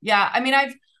 coach. Yeah. I mean,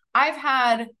 I've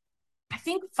had, I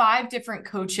think, 5 different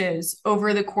coaches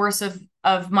over the course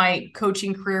of my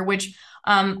coaching career, which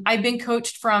I've been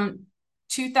coached from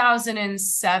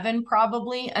 2007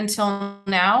 probably until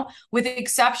now, with the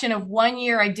exception of 1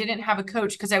 year I didn't have a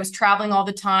coach because I was traveling all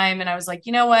the time, and I was like,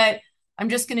 you know what? I'm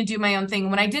just going to do my own thing.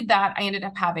 When I did that, I ended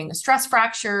up having a stress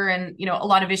fracture and, a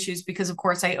lot of issues because, of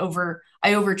course, I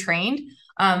overtrained.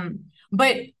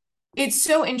 But it's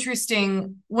so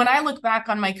interesting when I look back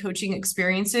on my coaching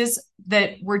experiences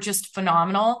that were just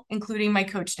phenomenal, including my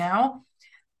coach now.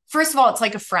 First of all, it's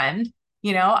like a friend.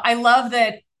 I love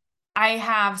that I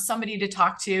have somebody to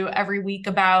talk to every week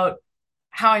about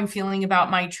how I'm feeling about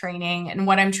my training and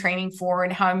what I'm training for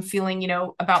and how I'm feeling,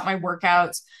 about my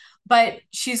workouts. But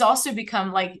she's also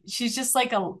become like, she's just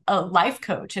like a life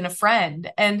coach and a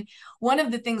friend. And one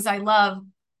of the things I love,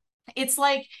 it's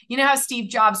like, how Steve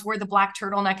Jobs wore the black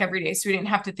turtleneck every day so he didn't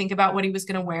have to think about what he was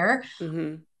going to wear.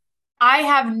 Mm-hmm. I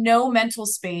have no mental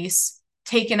space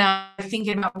taken up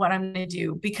thinking about what I'm going to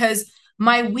do because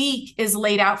my week is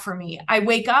laid out for me. I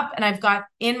wake up and I've got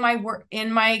in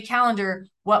my calendar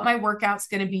what my workout's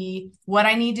going to be, what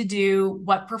I need to do,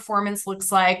 what performance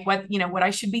looks like, what I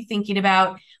should be thinking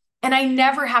about. And I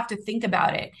never have to think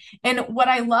about it. And what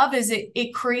I love is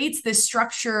it creates this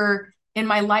structure in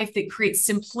my life that creates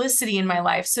simplicity in my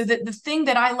life. So that the thing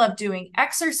that I love doing,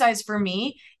 exercise for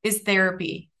me, is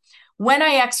therapy. When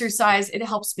I exercise, it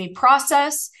helps me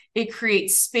process. It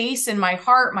creates space in my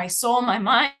heart, my soul, my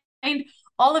mind,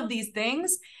 all of these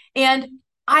things. And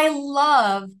I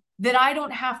love that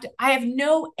I have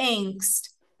no angst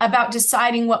about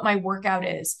deciding what my workout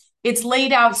is. It's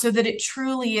laid out so that it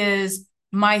truly is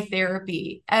my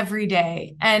therapy every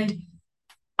day. And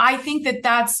I think that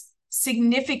that's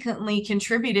significantly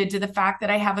contributed to the fact that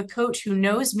I have a coach who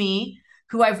knows me,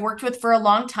 who I've worked with for a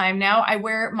long time now. I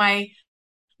wear my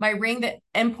ring that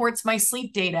imports my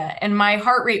sleep data and my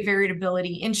heart rate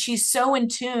variability. And she's so in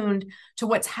tuned to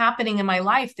what's happening in my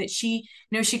life that she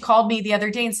called me the other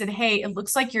day and said, hey, it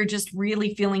looks like you're just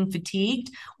really feeling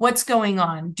fatigued. What's going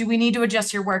on? Do we need to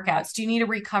adjust your workouts? Do you need a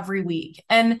recovery week?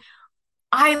 And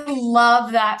I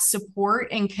love that support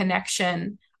and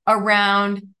connection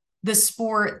around the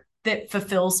sport that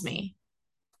fulfills me.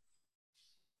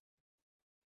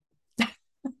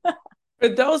 For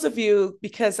those of you,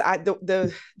 because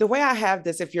the way I have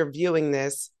this, if you're viewing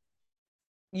this,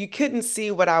 you couldn't see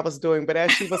what I was doing, but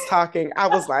as she was talking, I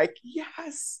was like,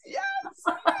 yes, yes,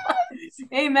 yes.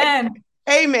 Amen.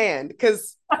 Amen.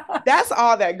 Because that's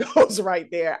all that goes right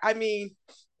there. I mean,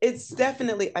 it's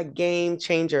definitely a game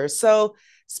changer. So,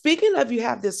 speaking of, you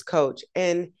have this coach,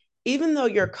 and even though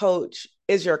your coach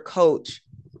is your coach,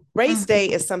 race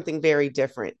day is something very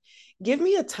different. Give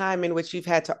me a time in which you've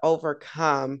had to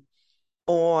overcome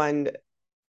on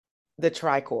the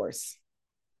tri-course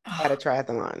at a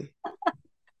triathlon,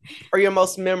 or your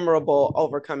most memorable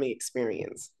overcoming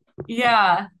experience.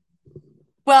 Yeah.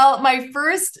 Well, my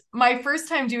first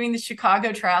time doing the Chicago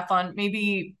Triathlon,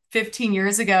 maybe 15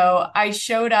 years ago, I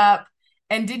showed up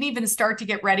and didn't even start to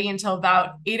get ready until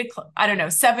about 8 o'clock, I don't know,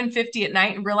 7:50 at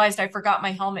night, and realized I forgot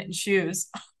my helmet and shoes.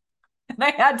 And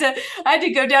I had to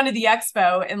go down to the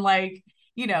expo and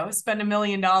spend $1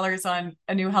 million on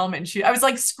a new helmet and shoe. I was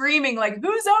like screaming, like,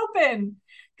 who's open?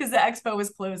 Because the expo was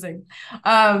closing.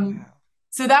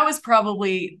 So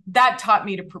that taught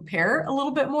me to prepare a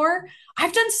little bit more.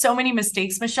 I've done so many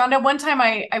mistakes, Mashonda. One time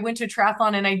I went to a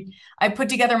triathlon and I put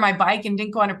together my bike and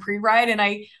didn't go on a pre-ride. And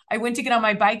I went to get on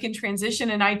my bike in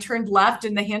transition and I turned left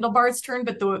and the handlebars turned,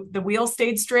 but the wheel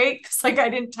stayed straight because I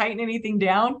didn't tighten anything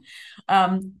down.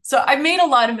 So I made a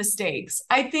lot of mistakes.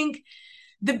 I think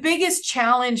the biggest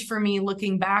challenge for me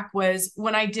looking back was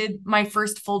when I did my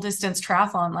first full distance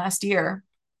triathlon last year.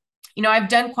 I've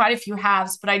done quite a few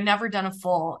halves, but I'd never done a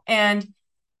full. And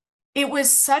it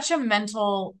was such a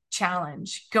mental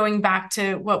challenge going back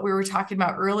to what we were talking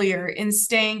about earlier in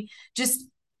staying just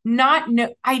not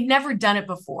know. I'd never done it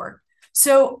before.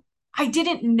 So I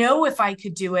didn't know if I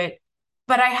could do it,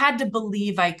 but I had to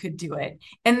believe I could do it.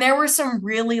 And there were some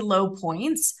really low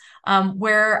points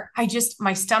where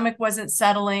my stomach wasn't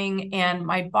settling and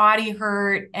my body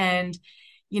hurt and,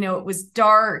 it was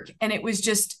dark and it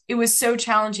was so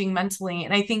challenging mentally.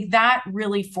 And I think that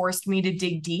really forced me to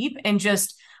dig deep and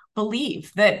just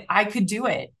believe that I could do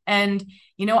it. And,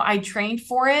 I trained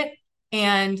for it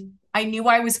and I knew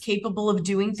I was capable of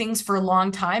doing things for a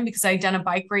long time because I'd done a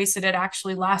bike race that had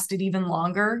actually lasted even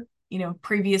longer,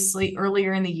 previously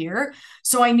earlier in the year.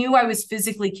 So I knew I was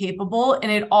physically capable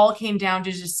and it all came down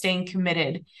to just staying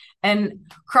committed. And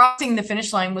crossing the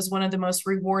finish line was one of the most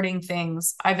rewarding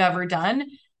things I've ever done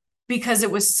because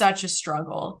it was such a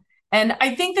struggle. And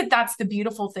I think that that's the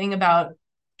beautiful thing about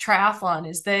triathlon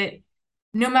is that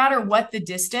no matter what the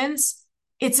distance,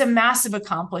 it's a massive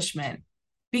accomplishment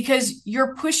because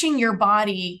you're pushing your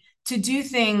body to do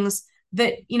things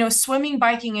that, swimming,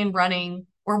 biking, and running,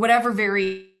 or whatever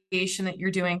variation that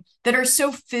you're doing, that are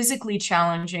so physically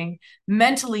challenging,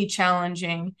 mentally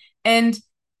challenging, and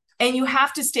you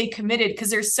have to stay committed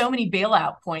because there's so many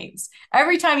bailout points.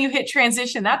 Every time you hit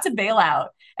transition, that's a bailout.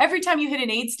 Every time you hit an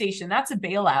aid station, that's a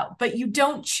bailout. But you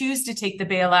don't choose to take the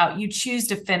bailout. You choose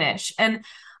to finish. And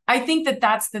I think that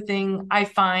that's the thing I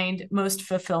find most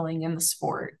fulfilling in the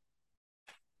sport.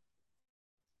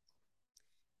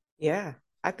 Yeah,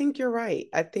 I think you're right.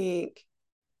 I think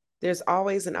there's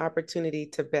always an opportunity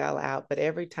to bail out, but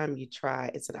every time you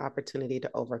try, it's an opportunity to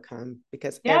overcome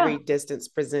because every distance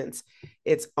presents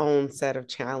its own set of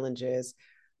challenges.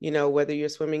 Whether you're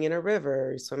swimming in a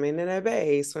river, swimming in a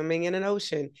bay, swimming in an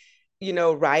ocean,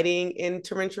 riding in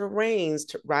torrential rains,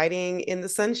 riding in the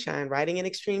sunshine, riding in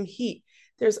extreme heat.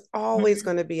 There's always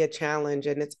going to be a challenge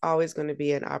and it's always going to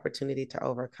be an opportunity to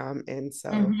overcome. And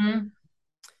so,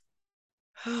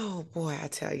 oh boy, I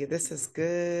tell you, this is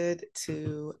good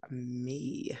to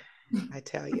me. I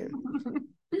tell you.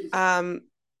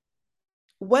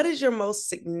 What is your most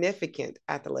significant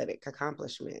athletic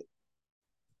accomplishment?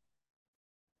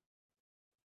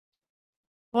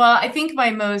 Well, I think my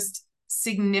most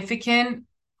significant,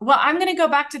 I'm going to go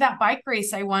back to that bike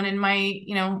race I won in my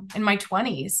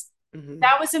 20s. Mm-hmm.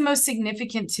 That was the most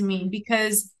significant to me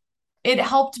because it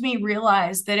helped me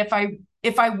realize that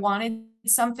if I wanted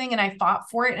something and I fought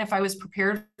for it and if I was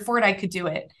prepared for it, I could do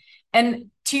it. And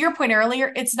to your point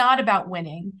earlier, it's not about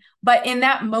winning, but in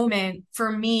that moment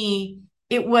for me,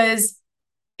 it was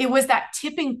that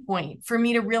tipping point for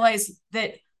me to realize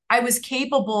that I was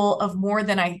capable of more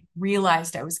than I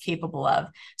realized I was capable of.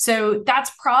 So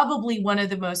that's probably one of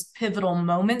the most pivotal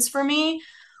moments for me.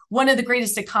 One of the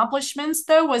greatest accomplishments,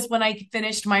 though, was when I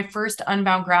finished my first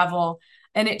Unbound Gravel,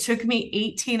 and it took me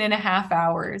 18 and a half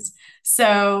hours.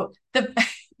 So I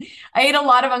ate a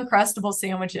lot of Uncrustable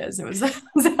sandwiches. It was a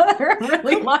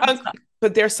really long time.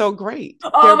 But they're so great.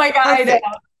 Oh they're my God, perfect. I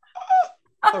know.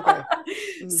 Okay.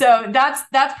 So that's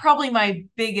probably my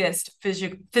biggest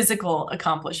physical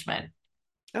accomplishment.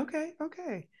 Okay.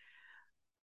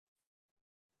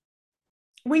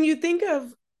 When you think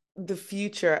of the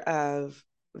future of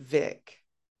Vic,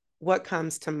 what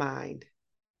comes to mind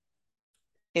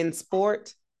in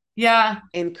sport? Yeah.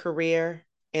 In career,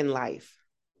 in life?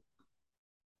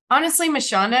 Honestly,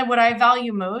 Mashonda, what I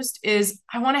value most is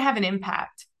I want to have an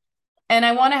impact. And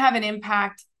I want to have an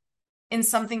impact in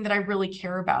something that I really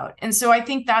care about. And so I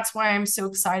think that's why I'm so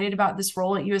excited about this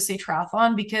role at USA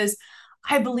Triathlon, because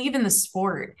I believe in the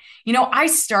sport. I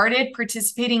started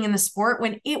participating in the sport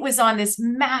when it was on this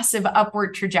massive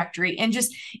upward trajectory and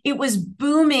just, it was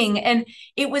booming and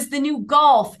it was the new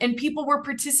golf and people were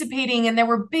participating and there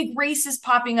were big races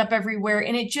popping up everywhere.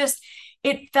 And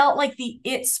it felt like the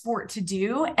it sport to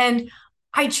do. And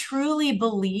I truly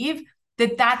believe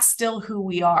that that's still who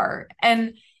we are.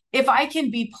 And if I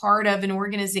can be part of an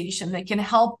organization that can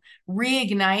help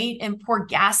reignite and pour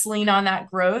gasoline on that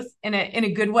growth in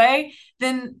a good way,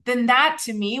 then that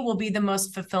to me will be the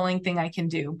most fulfilling thing I can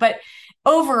do. But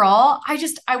overall,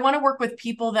 I want to work with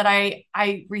people that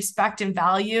I respect and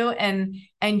value and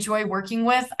enjoy working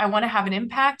with. I want to have an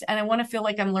impact and I want to feel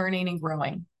like I'm learning and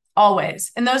growing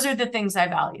always. And those are the things I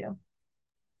value.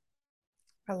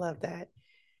 I love that.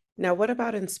 Now, what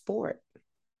about in sport?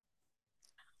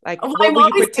 Like, well, what will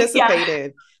you participate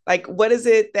in? Like, what is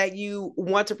it that you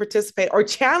want to participate or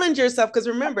challenge yourself? Because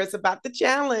remember, it's about the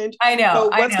challenge. I know.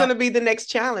 So what's going to be the next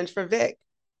challenge for Vic?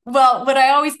 Well, what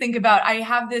I always think about, I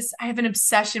have an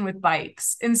obsession with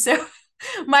bikes. And so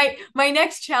my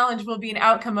next challenge will be an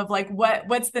outcome of like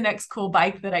what's the next cool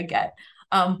bike that I get.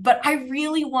 But I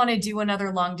really want to do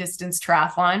another long distance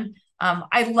triathlon.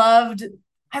 I loved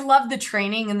the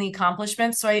training and the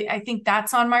accomplishments. So I think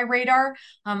that's on my radar.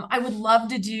 I would love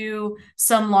to do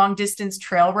some long distance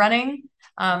trail running.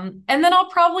 And then I'll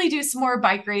probably do some more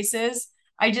bike races.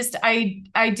 I did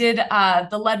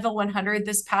the Leadville 100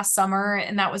 this past summer,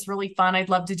 and that was really fun. I'd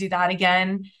love to do that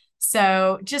again.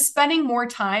 So just spending more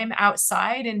time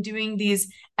outside and doing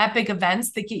these epic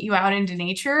events that get you out into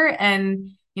nature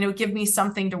and give me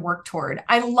something to work toward.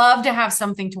 I love to have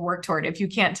something to work toward, if you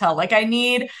can't tell. Like I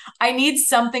need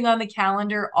something on the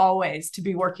calendar always to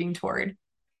be working toward.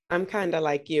 I'm kind of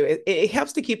like you. It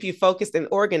helps to keep you focused and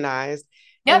organized.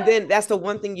 And Yep. then that's the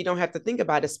one thing you don't have to think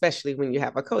about, especially when you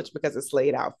have a coach, because it's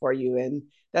laid out for you. And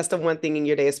that's the one thing in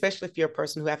your day, especially if you're a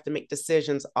person who have to make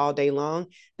decisions all day long.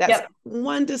 That's Yep.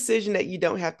 one decision that you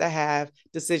don't have to have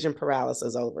decision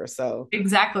paralysis over. So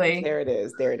Exactly. there it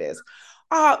is. There it is.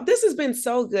 This has been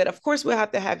so good. Of course, we'll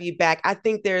have to have you back. I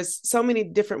think there's so many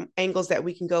different angles that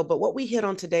we can go, but what we hit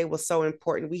on today was so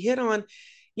important. We hit on,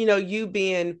 you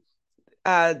being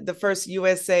the first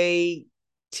USAT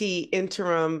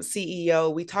interim CEO.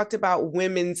 We talked about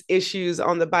women's issues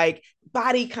on the bike,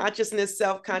 body consciousness,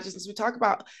 self consciousness. We talk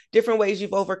about different ways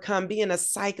you've overcome being a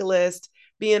cyclist,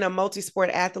 being a multi sport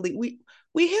athlete.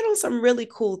 We hit on some really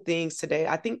cool things today.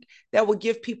 I think that will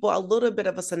give people a little bit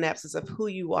of a synopsis of who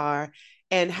you are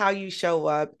and how you show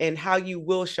up and how you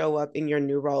will show up in your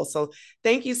new role. So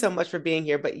thank you so much for being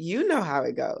here. But you know how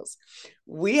it goes.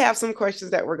 We have some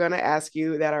questions that we're going to ask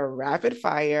you that are rapid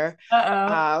fire,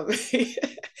 Uh-oh. um,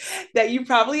 that you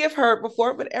probably have heard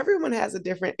before, but everyone has a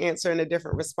different answer and a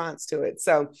different response to it.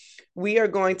 So we are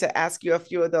going to ask you a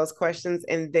few of those questions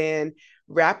and then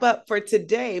wrap up for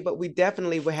today, but we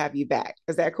definitely will have you back.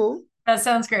 Is that cool? That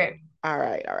sounds great. All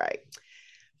right. All right.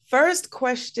 First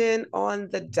question on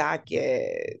the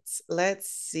docket. Let's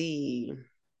see.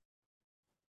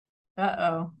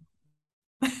 Uh-oh.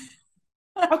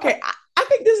 Okay. I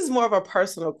think this is more of a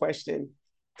personal question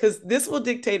because this will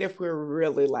dictate if we're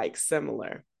really like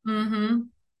similar. Mm-hmm.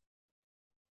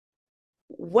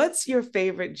 What's your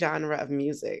favorite genre of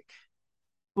music?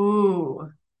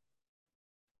 Ooh.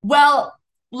 Well,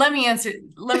 let me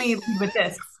lead with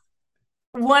this.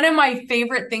 One of my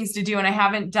favorite things to do, and I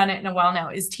haven't done it in a while now,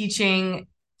 is teaching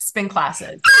spin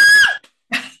classes.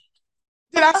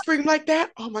 Did I scream like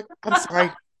that? Oh my, I'm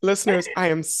sorry. Listeners, I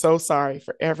am so sorry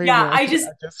for Yeah, everyone that I just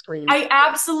screamed. I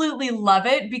absolutely love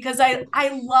it because I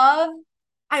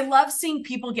love seeing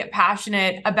people get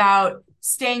passionate about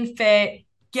staying fit,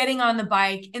 getting on the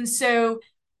bike. And so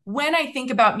when I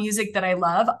think about music that I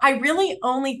love, I really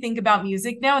only think about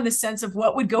music now in the sense of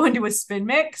what would go into a spin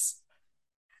mix.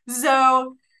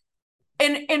 So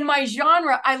in my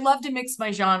genre, I love to mix my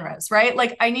genres, right?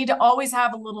 Like I need to always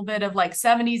have a little bit of like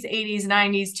 70s, 80s,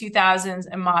 90s, 2000s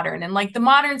and modern. And like the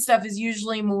modern stuff is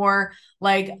usually more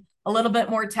like a little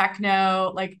bit more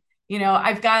techno, like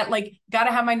I've got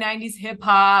to have my 90s hip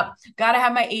hop, got to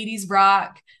have my 80s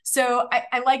rock. So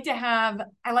I like to have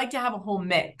a whole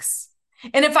mix.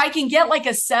 And if I can get like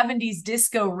a 70s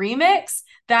disco remix,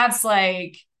 that's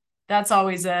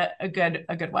always a good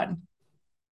one.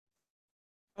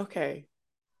 Okay.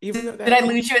 Even though Did that, I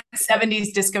lose you at the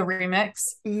 70s disco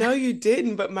remix? no, you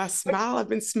didn't, but my smile, I've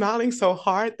been smiling so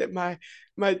hard that my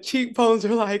cheekbones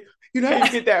are like, how you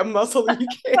get that muscle and you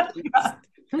can't even.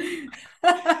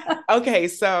 Okay,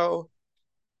 so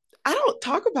I don't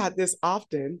talk about this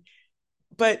often,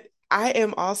 but I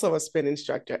am also a spin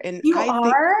instructor. And You I think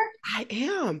are? I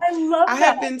am. I love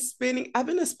that. I've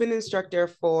been a spin instructor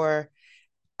for,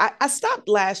 I stopped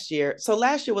last year. So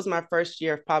last year was my first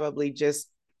year of probably just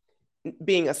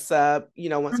being a sub.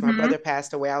 Once my Mm-hmm. brother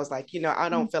passed away, I was like, I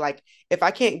don't feel like if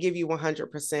I can't give you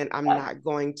 100%, I'm Yep. not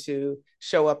going to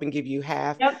show up and give you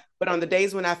half. Yep. But on the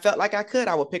days when I felt like I could,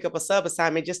 I would pick up a sub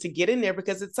assignment just to get in there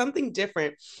because it's something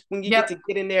different when you get to Yep.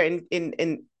 get in there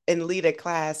and lead a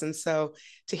class. And so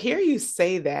to hear you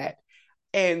say that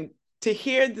and to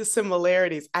hear the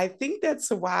similarities, I think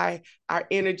that's why our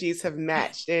energies have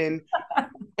matched and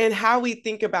how we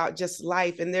think about just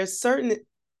life. And there's certain,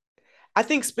 I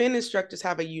think spin instructors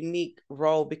have a unique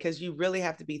role because you really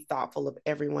have to be thoughtful of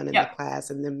everyone in the Yep.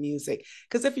 class and the music.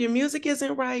 Because if your music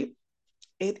isn't right,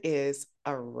 it is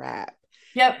a wrap.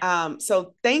 Yep.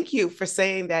 So thank you for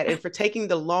saying that and for taking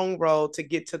the long road to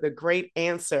get to the great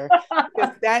answer,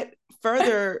 because that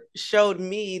further showed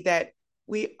me that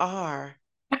we are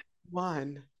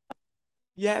one.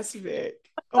 Yes, Vic.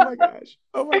 Oh my gosh.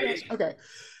 Oh my gosh. Okay.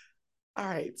 All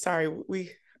right. Sorry.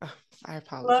 Oh, I Love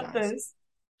apologize. this.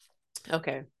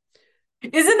 Okay.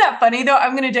 Isn't that funny though?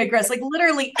 I'm going to digress. Like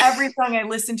literally every song I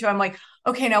listen to, I'm like,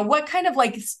 okay, now what kind of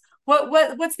like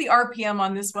what's the RPM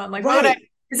on this one? Like, what would I? Right.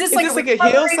 Is this Is like a this like a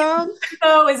Hill recovery song?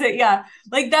 tempo? Is it? Yeah.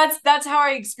 Like that's how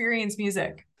I experience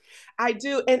music. I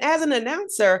do. And as an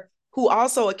announcer who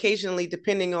also occasionally,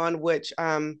 depending on which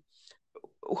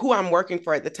who I'm working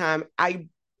for at the time, I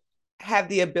have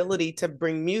the ability to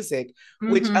bring music,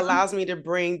 which Mm-hmm. allows me to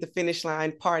bring the finish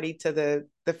line party to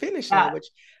the finish line, Yeah. which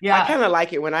I Yeah. kind of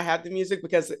like it when I have the music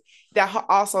because that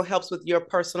also helps with your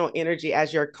personal energy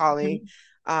Mhm.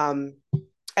 um,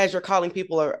 as you're calling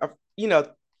people, you know,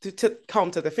 to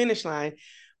come to the finish line.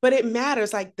 But it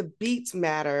matters, like the beats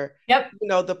matter, Yep. you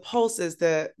know, the pulses,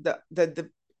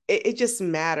 it just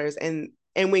matters. And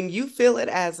when you feel it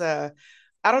as a,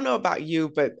 I don't know about you,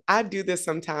 but I do this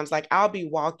sometimes. Like I'll be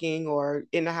walking or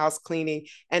in the house cleaning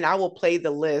and I will play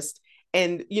the list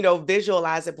and, you know,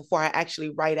 visualize it before I actually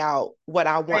write out what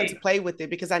I want to Right. play with it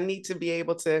because I need to be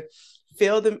able to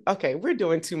feel them. Okay, we're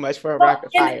doing too much for a Well, rapid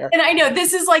and fire. and I know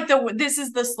this is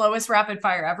the slowest rapid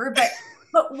fire ever, but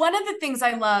one of the things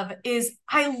I love is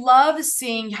I love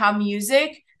seeing how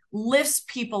music lifts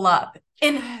people up.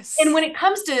 And Yes. when it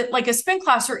comes to like a spin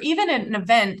class or even an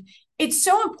event, it's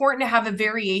so important to have a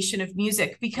variation of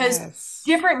music because Yes.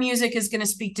 different music is going to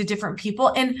speak to different people.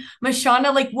 And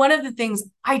Mashana, like one of the things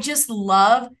I just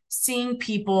love seeing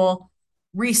people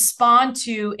respond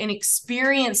to and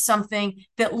experience something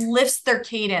that lifts their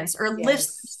cadence or lifts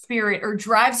their Yes. spirit or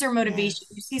drives their motivation.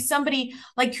 You Yes. see somebody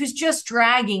like who's just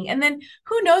dragging, and then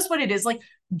who knows what it is, like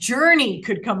Journey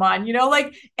could come on, you know,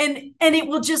 like and it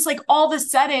will just like all of a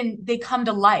sudden they come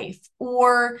to life,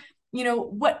 or you know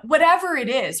whatever it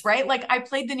is, right? Like I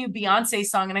played the new Beyonce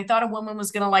song and I thought a woman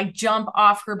was gonna like jump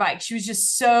off her bike. She was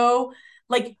just so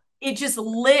like it just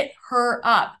lit her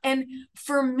up. And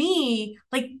for me,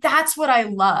 like that's what I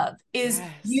love is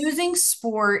Yes. using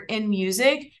sport and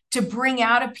music to bring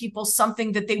out of people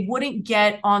something that they wouldn't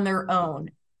get on their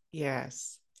own.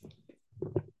 Yes.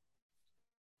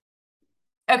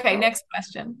 Okay, Oh, next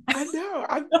question. I know.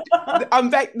 I'm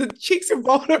back. The cheeks are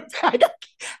bone are back.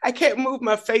 I can't move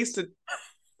my face to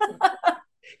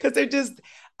because they're just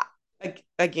like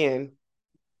again.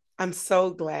 I'm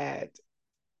so glad.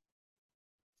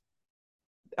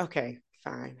 Okay,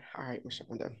 fine. All right, Michelle,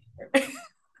 I'm done.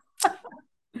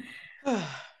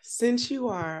 Since you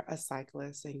are a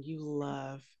cyclist and you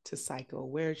love to cycle,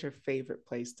 where's your favorite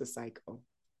place to cycle?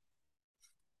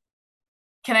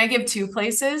 Can I give two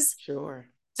places? Sure.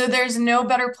 So there's no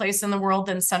better place in the world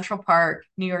than Central Park,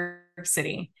 New York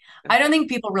City. I don't Okay. think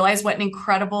people realize what an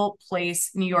incredible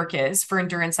place New York is for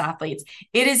endurance athletes.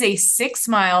 It is a 6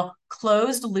 mile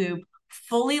closed loop,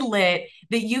 fully lit,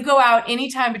 that you go out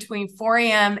anytime between 4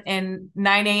 a.m. and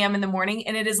 9 a.m. in the morning.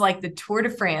 And it is like the Tour de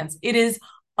France. It is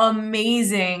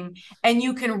amazing. And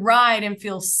you can ride and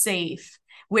feel safe,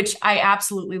 which I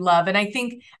absolutely love. And I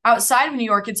think outside of New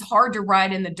York, it's hard to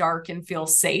ride in the dark and feel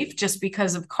safe just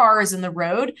because of cars and the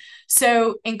road.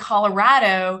 So in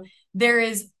Colorado, there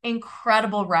is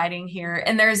incredible riding here.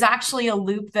 And there's actually a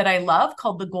loop that I love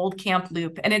called the Gold Camp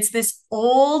Loop. And it's this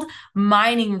old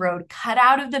mining road cut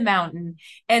out of the mountain.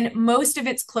 And most of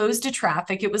it's closed to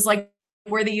traffic. It was like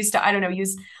where they used to, I don't know,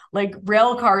 use like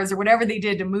rail cars or whatever they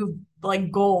did to move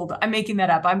like gold. I'm making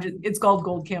that up. It's called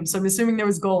Gold Camp. So I'm assuming there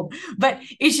was gold, but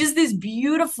it's just this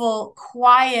beautiful,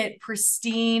 quiet,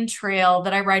 pristine trail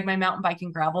that I ride my mountain bike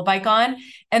and gravel bike on.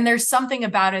 And there's something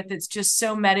about it that's just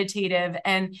so meditative,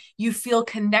 and you feel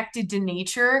connected to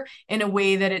nature in a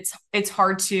way that it's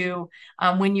hard to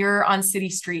when you're on city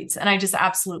streets. And I just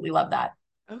absolutely love that.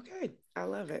 Okay. I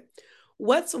love it.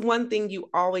 What's one thing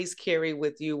you always carry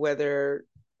with you, whether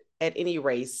at any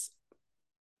race?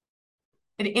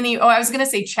 I was going to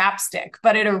say chapstick,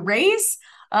 but at a race,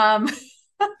 um,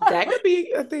 That could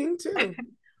be a thing too.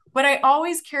 what I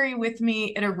always carry with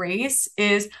me at a race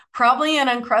is probably an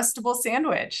Uncrustable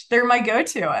sandwich. They're my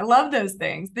go-to. I love those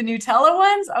things. The Nutella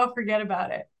ones, oh, forget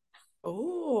about it.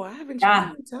 Oh, I haven't tried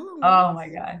Yeah. Nutella ones. Oh my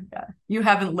God. Yeah. You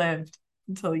haven't lived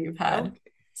until you've had. Okay.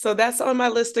 So that's on my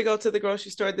list to go to the grocery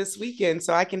store this weekend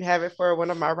so I can have it for one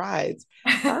of my rides.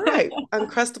 All right,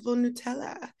 Uncrustable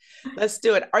Nutella. Let's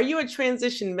do it. Are you a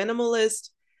transition minimalist,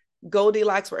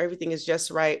 Goldilocks, where everything is just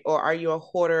right, or are you a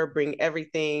hoarder, bring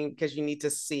everything because you need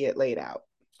to see it laid out?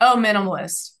 Oh,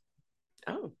 minimalist.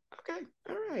 Oh, okay.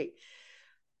 All right.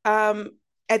 Um,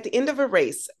 at the end of a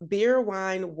race, beer,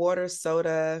 wine, water,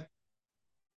 soda.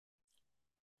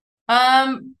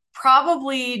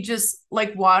 Probably just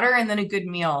like water and then a good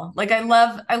meal. Like I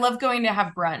love going to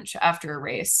have brunch after a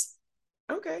race,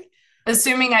 Okay.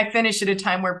 assuming I finish at a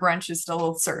time where brunch is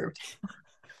still served.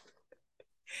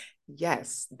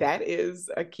 Yes, that is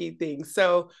a key thing.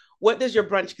 So what does your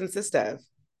brunch consist of?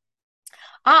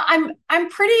 I'm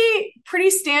pretty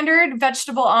standard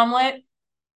vegetable omelet,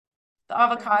 the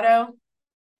avocado,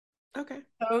 Okay.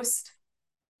 toast.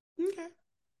 Okay.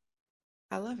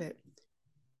 I love it.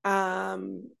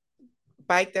 Um,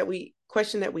 bike that we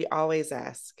question that we always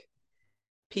ask.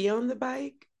 Pee on the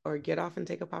bike or get off and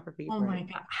take a proper pee Oh my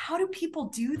break? God. How do people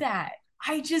do that?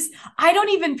 I don't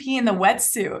even pee in the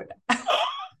wetsuit.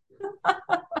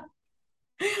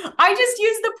 I just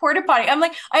use the porta potty. I'm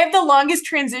like, I have the longest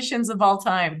transitions of all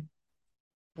time.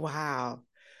 Wow.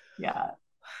 Yeah.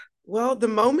 Well, the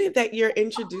moment that you're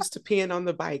introduced to peeing on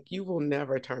the bike, you will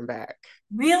never turn back.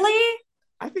 Really?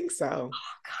 I think so.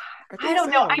 I I think don't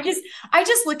know. so. I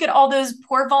just look at all those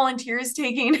poor volunteers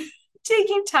taking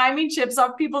taking timing chips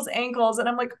off people's ankles and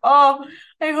I'm like, "Oh,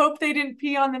 I hope they didn't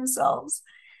pee on themselves."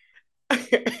 I'd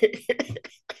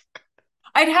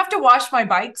have to wash my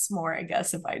bikes more, I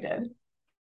guess, if I did.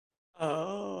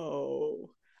 Oh,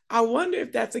 I wonder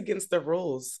if that's against the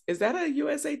rules. Is that a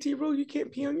USAT rule? You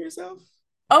can't pee on yourself?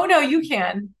 Oh no, you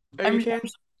can. Oh, I you mean, can?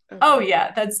 oh Okay.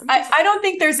 yeah, that's I'm just I don't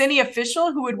think there's any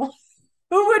official who would want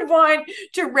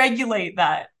to regulate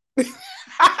that. I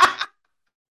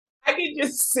could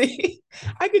just see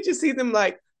I could just see them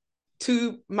like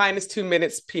 2 minus 2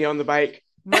 minutes pee on the bike.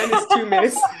 -2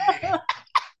 minutes.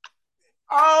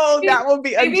 Oh, that will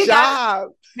be a maybe that's job.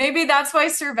 maybe that's why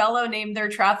Cervelo named their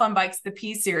triathlon bikes the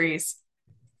P series.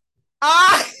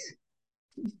 Ah,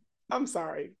 I'm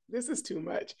sorry. This is too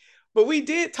much. But we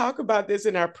did talk about this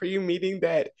in our pre-meeting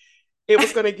that it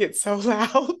was going to get so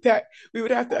loud that we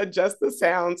would have to adjust the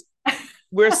sounds.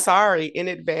 We're sorry in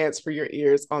advance for your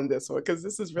ears on this one because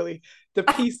this is really the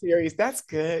P series. That's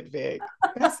good, Vic.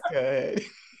 That's good.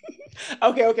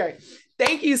 Okay, okay.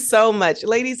 Thank you so much,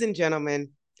 ladies and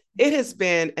gentlemen. It has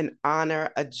been an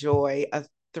honor, a joy, a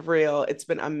thrill. It's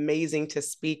been amazing to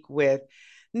speak with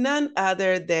none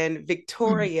other than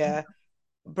Victoria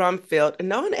Brumfield,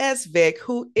 known as Vic,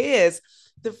 who is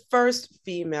the first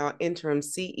female interim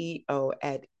CEO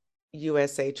at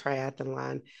USA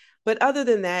Triathlon. But other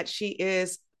than that, she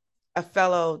is a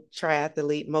fellow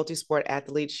triathlete, multi-sport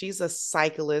athlete. She's a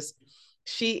cyclist.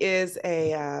 She is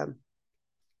a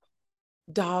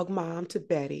dog mom to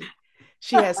Betty.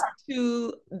 She has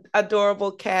two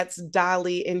adorable cats,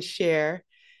 Dolly and Cher,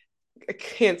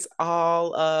 hence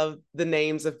all of the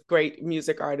names of great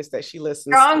music artists that she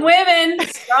listens Strong to. women,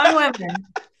 strong women.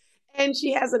 And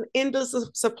she has an endless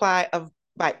supply of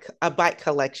a bike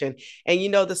collection. And you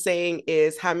know the saying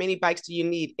is, how many bikes do you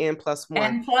need? N plus one.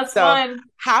 N plus So one.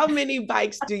 how many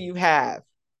bikes do you have?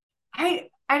 I'd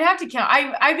have to count.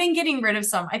 I've been getting rid of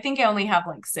some. I think I only have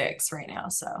like 6 right now.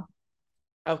 So,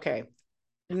 Okay.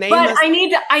 Name but us.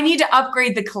 I need to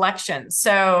upgrade the collection.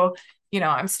 So,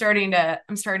 I'm starting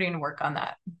to work on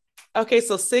that. Okay,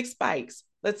 so 6 bikes.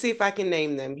 Let's see if I can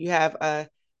name them. You have a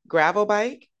gravel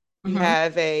bike, you Mm-hmm.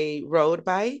 have a road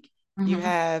bike, you Mm-hmm.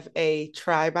 have a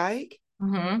tri bike,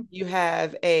 Mm-hmm. you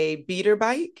have a beater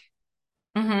bike,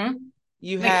 Mm-hmm.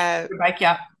 you Like have, bike,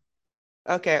 yeah.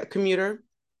 okay, a commuter,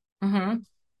 Mm-hmm.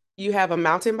 you have a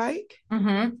mountain bike,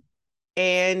 Mm-hmm.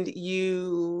 and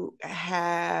you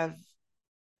have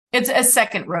It's a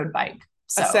second road bike.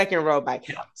 a So, second road bike.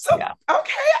 yeah. So, Yeah.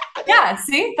 okay. Yeah,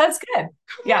 see, that's good.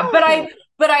 Yeah, On.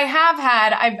 but I have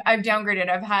had I've downgraded.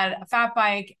 I've had a fat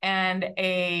bike and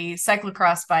a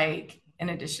cyclocross bike in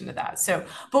addition to that. So,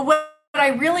 but what I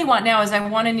really want now is I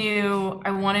want a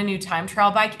new time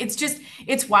trial bike.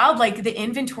 It's wild. Like the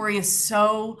inventory is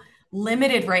so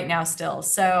limited right now still.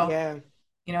 So, Yeah.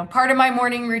 part of my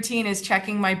morning routine is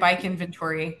checking my bike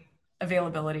inventory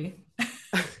availability.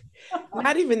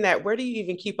 Not even that. Where do you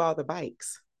even keep all the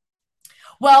bikes?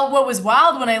 Well, what was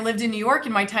wild when I lived in New York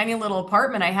in my tiny little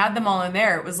apartment, I had them all in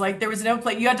there. It was like there was no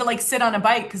place you had to like sit on a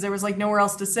bike because there was like nowhere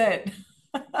else to sit.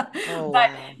 Oh, But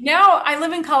wow. now I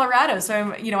live in Colorado,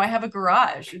 so I have a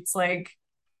garage. It's like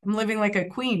I'm living like a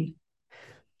queen.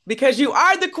 Because you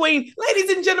are the queen. Ladies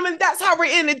and gentlemen, that's how we're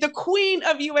in it. The queen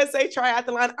of USA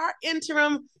Triathlon, our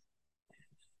interim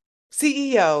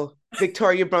CEO,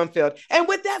 Victoria Brumfield. And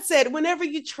with that said, whenever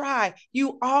you try,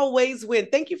 you always win.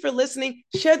 Thank you for listening.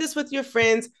 Share this with your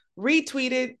friends,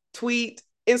 retweet it, tweet,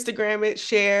 Instagram it,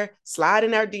 share, slide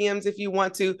in our DMs if you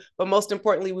want to. But most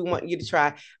importantly, we want you to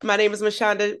try. My name is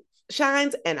Mashonda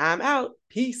Shines, and I'm out.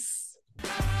 Peace.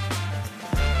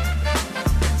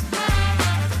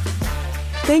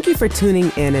 Thank you for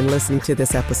tuning in and listening to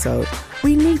this episode.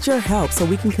 We need your help so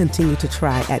we can continue to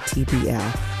try at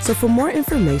TBL. So for more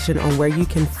information on where you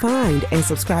can find and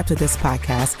subscribe to this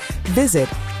podcast, visit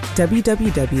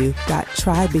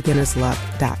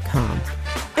www.trybeginnersluck.com.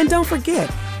 And don't forget,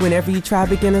 Whenever you try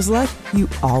beginner's luck, you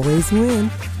always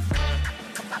win.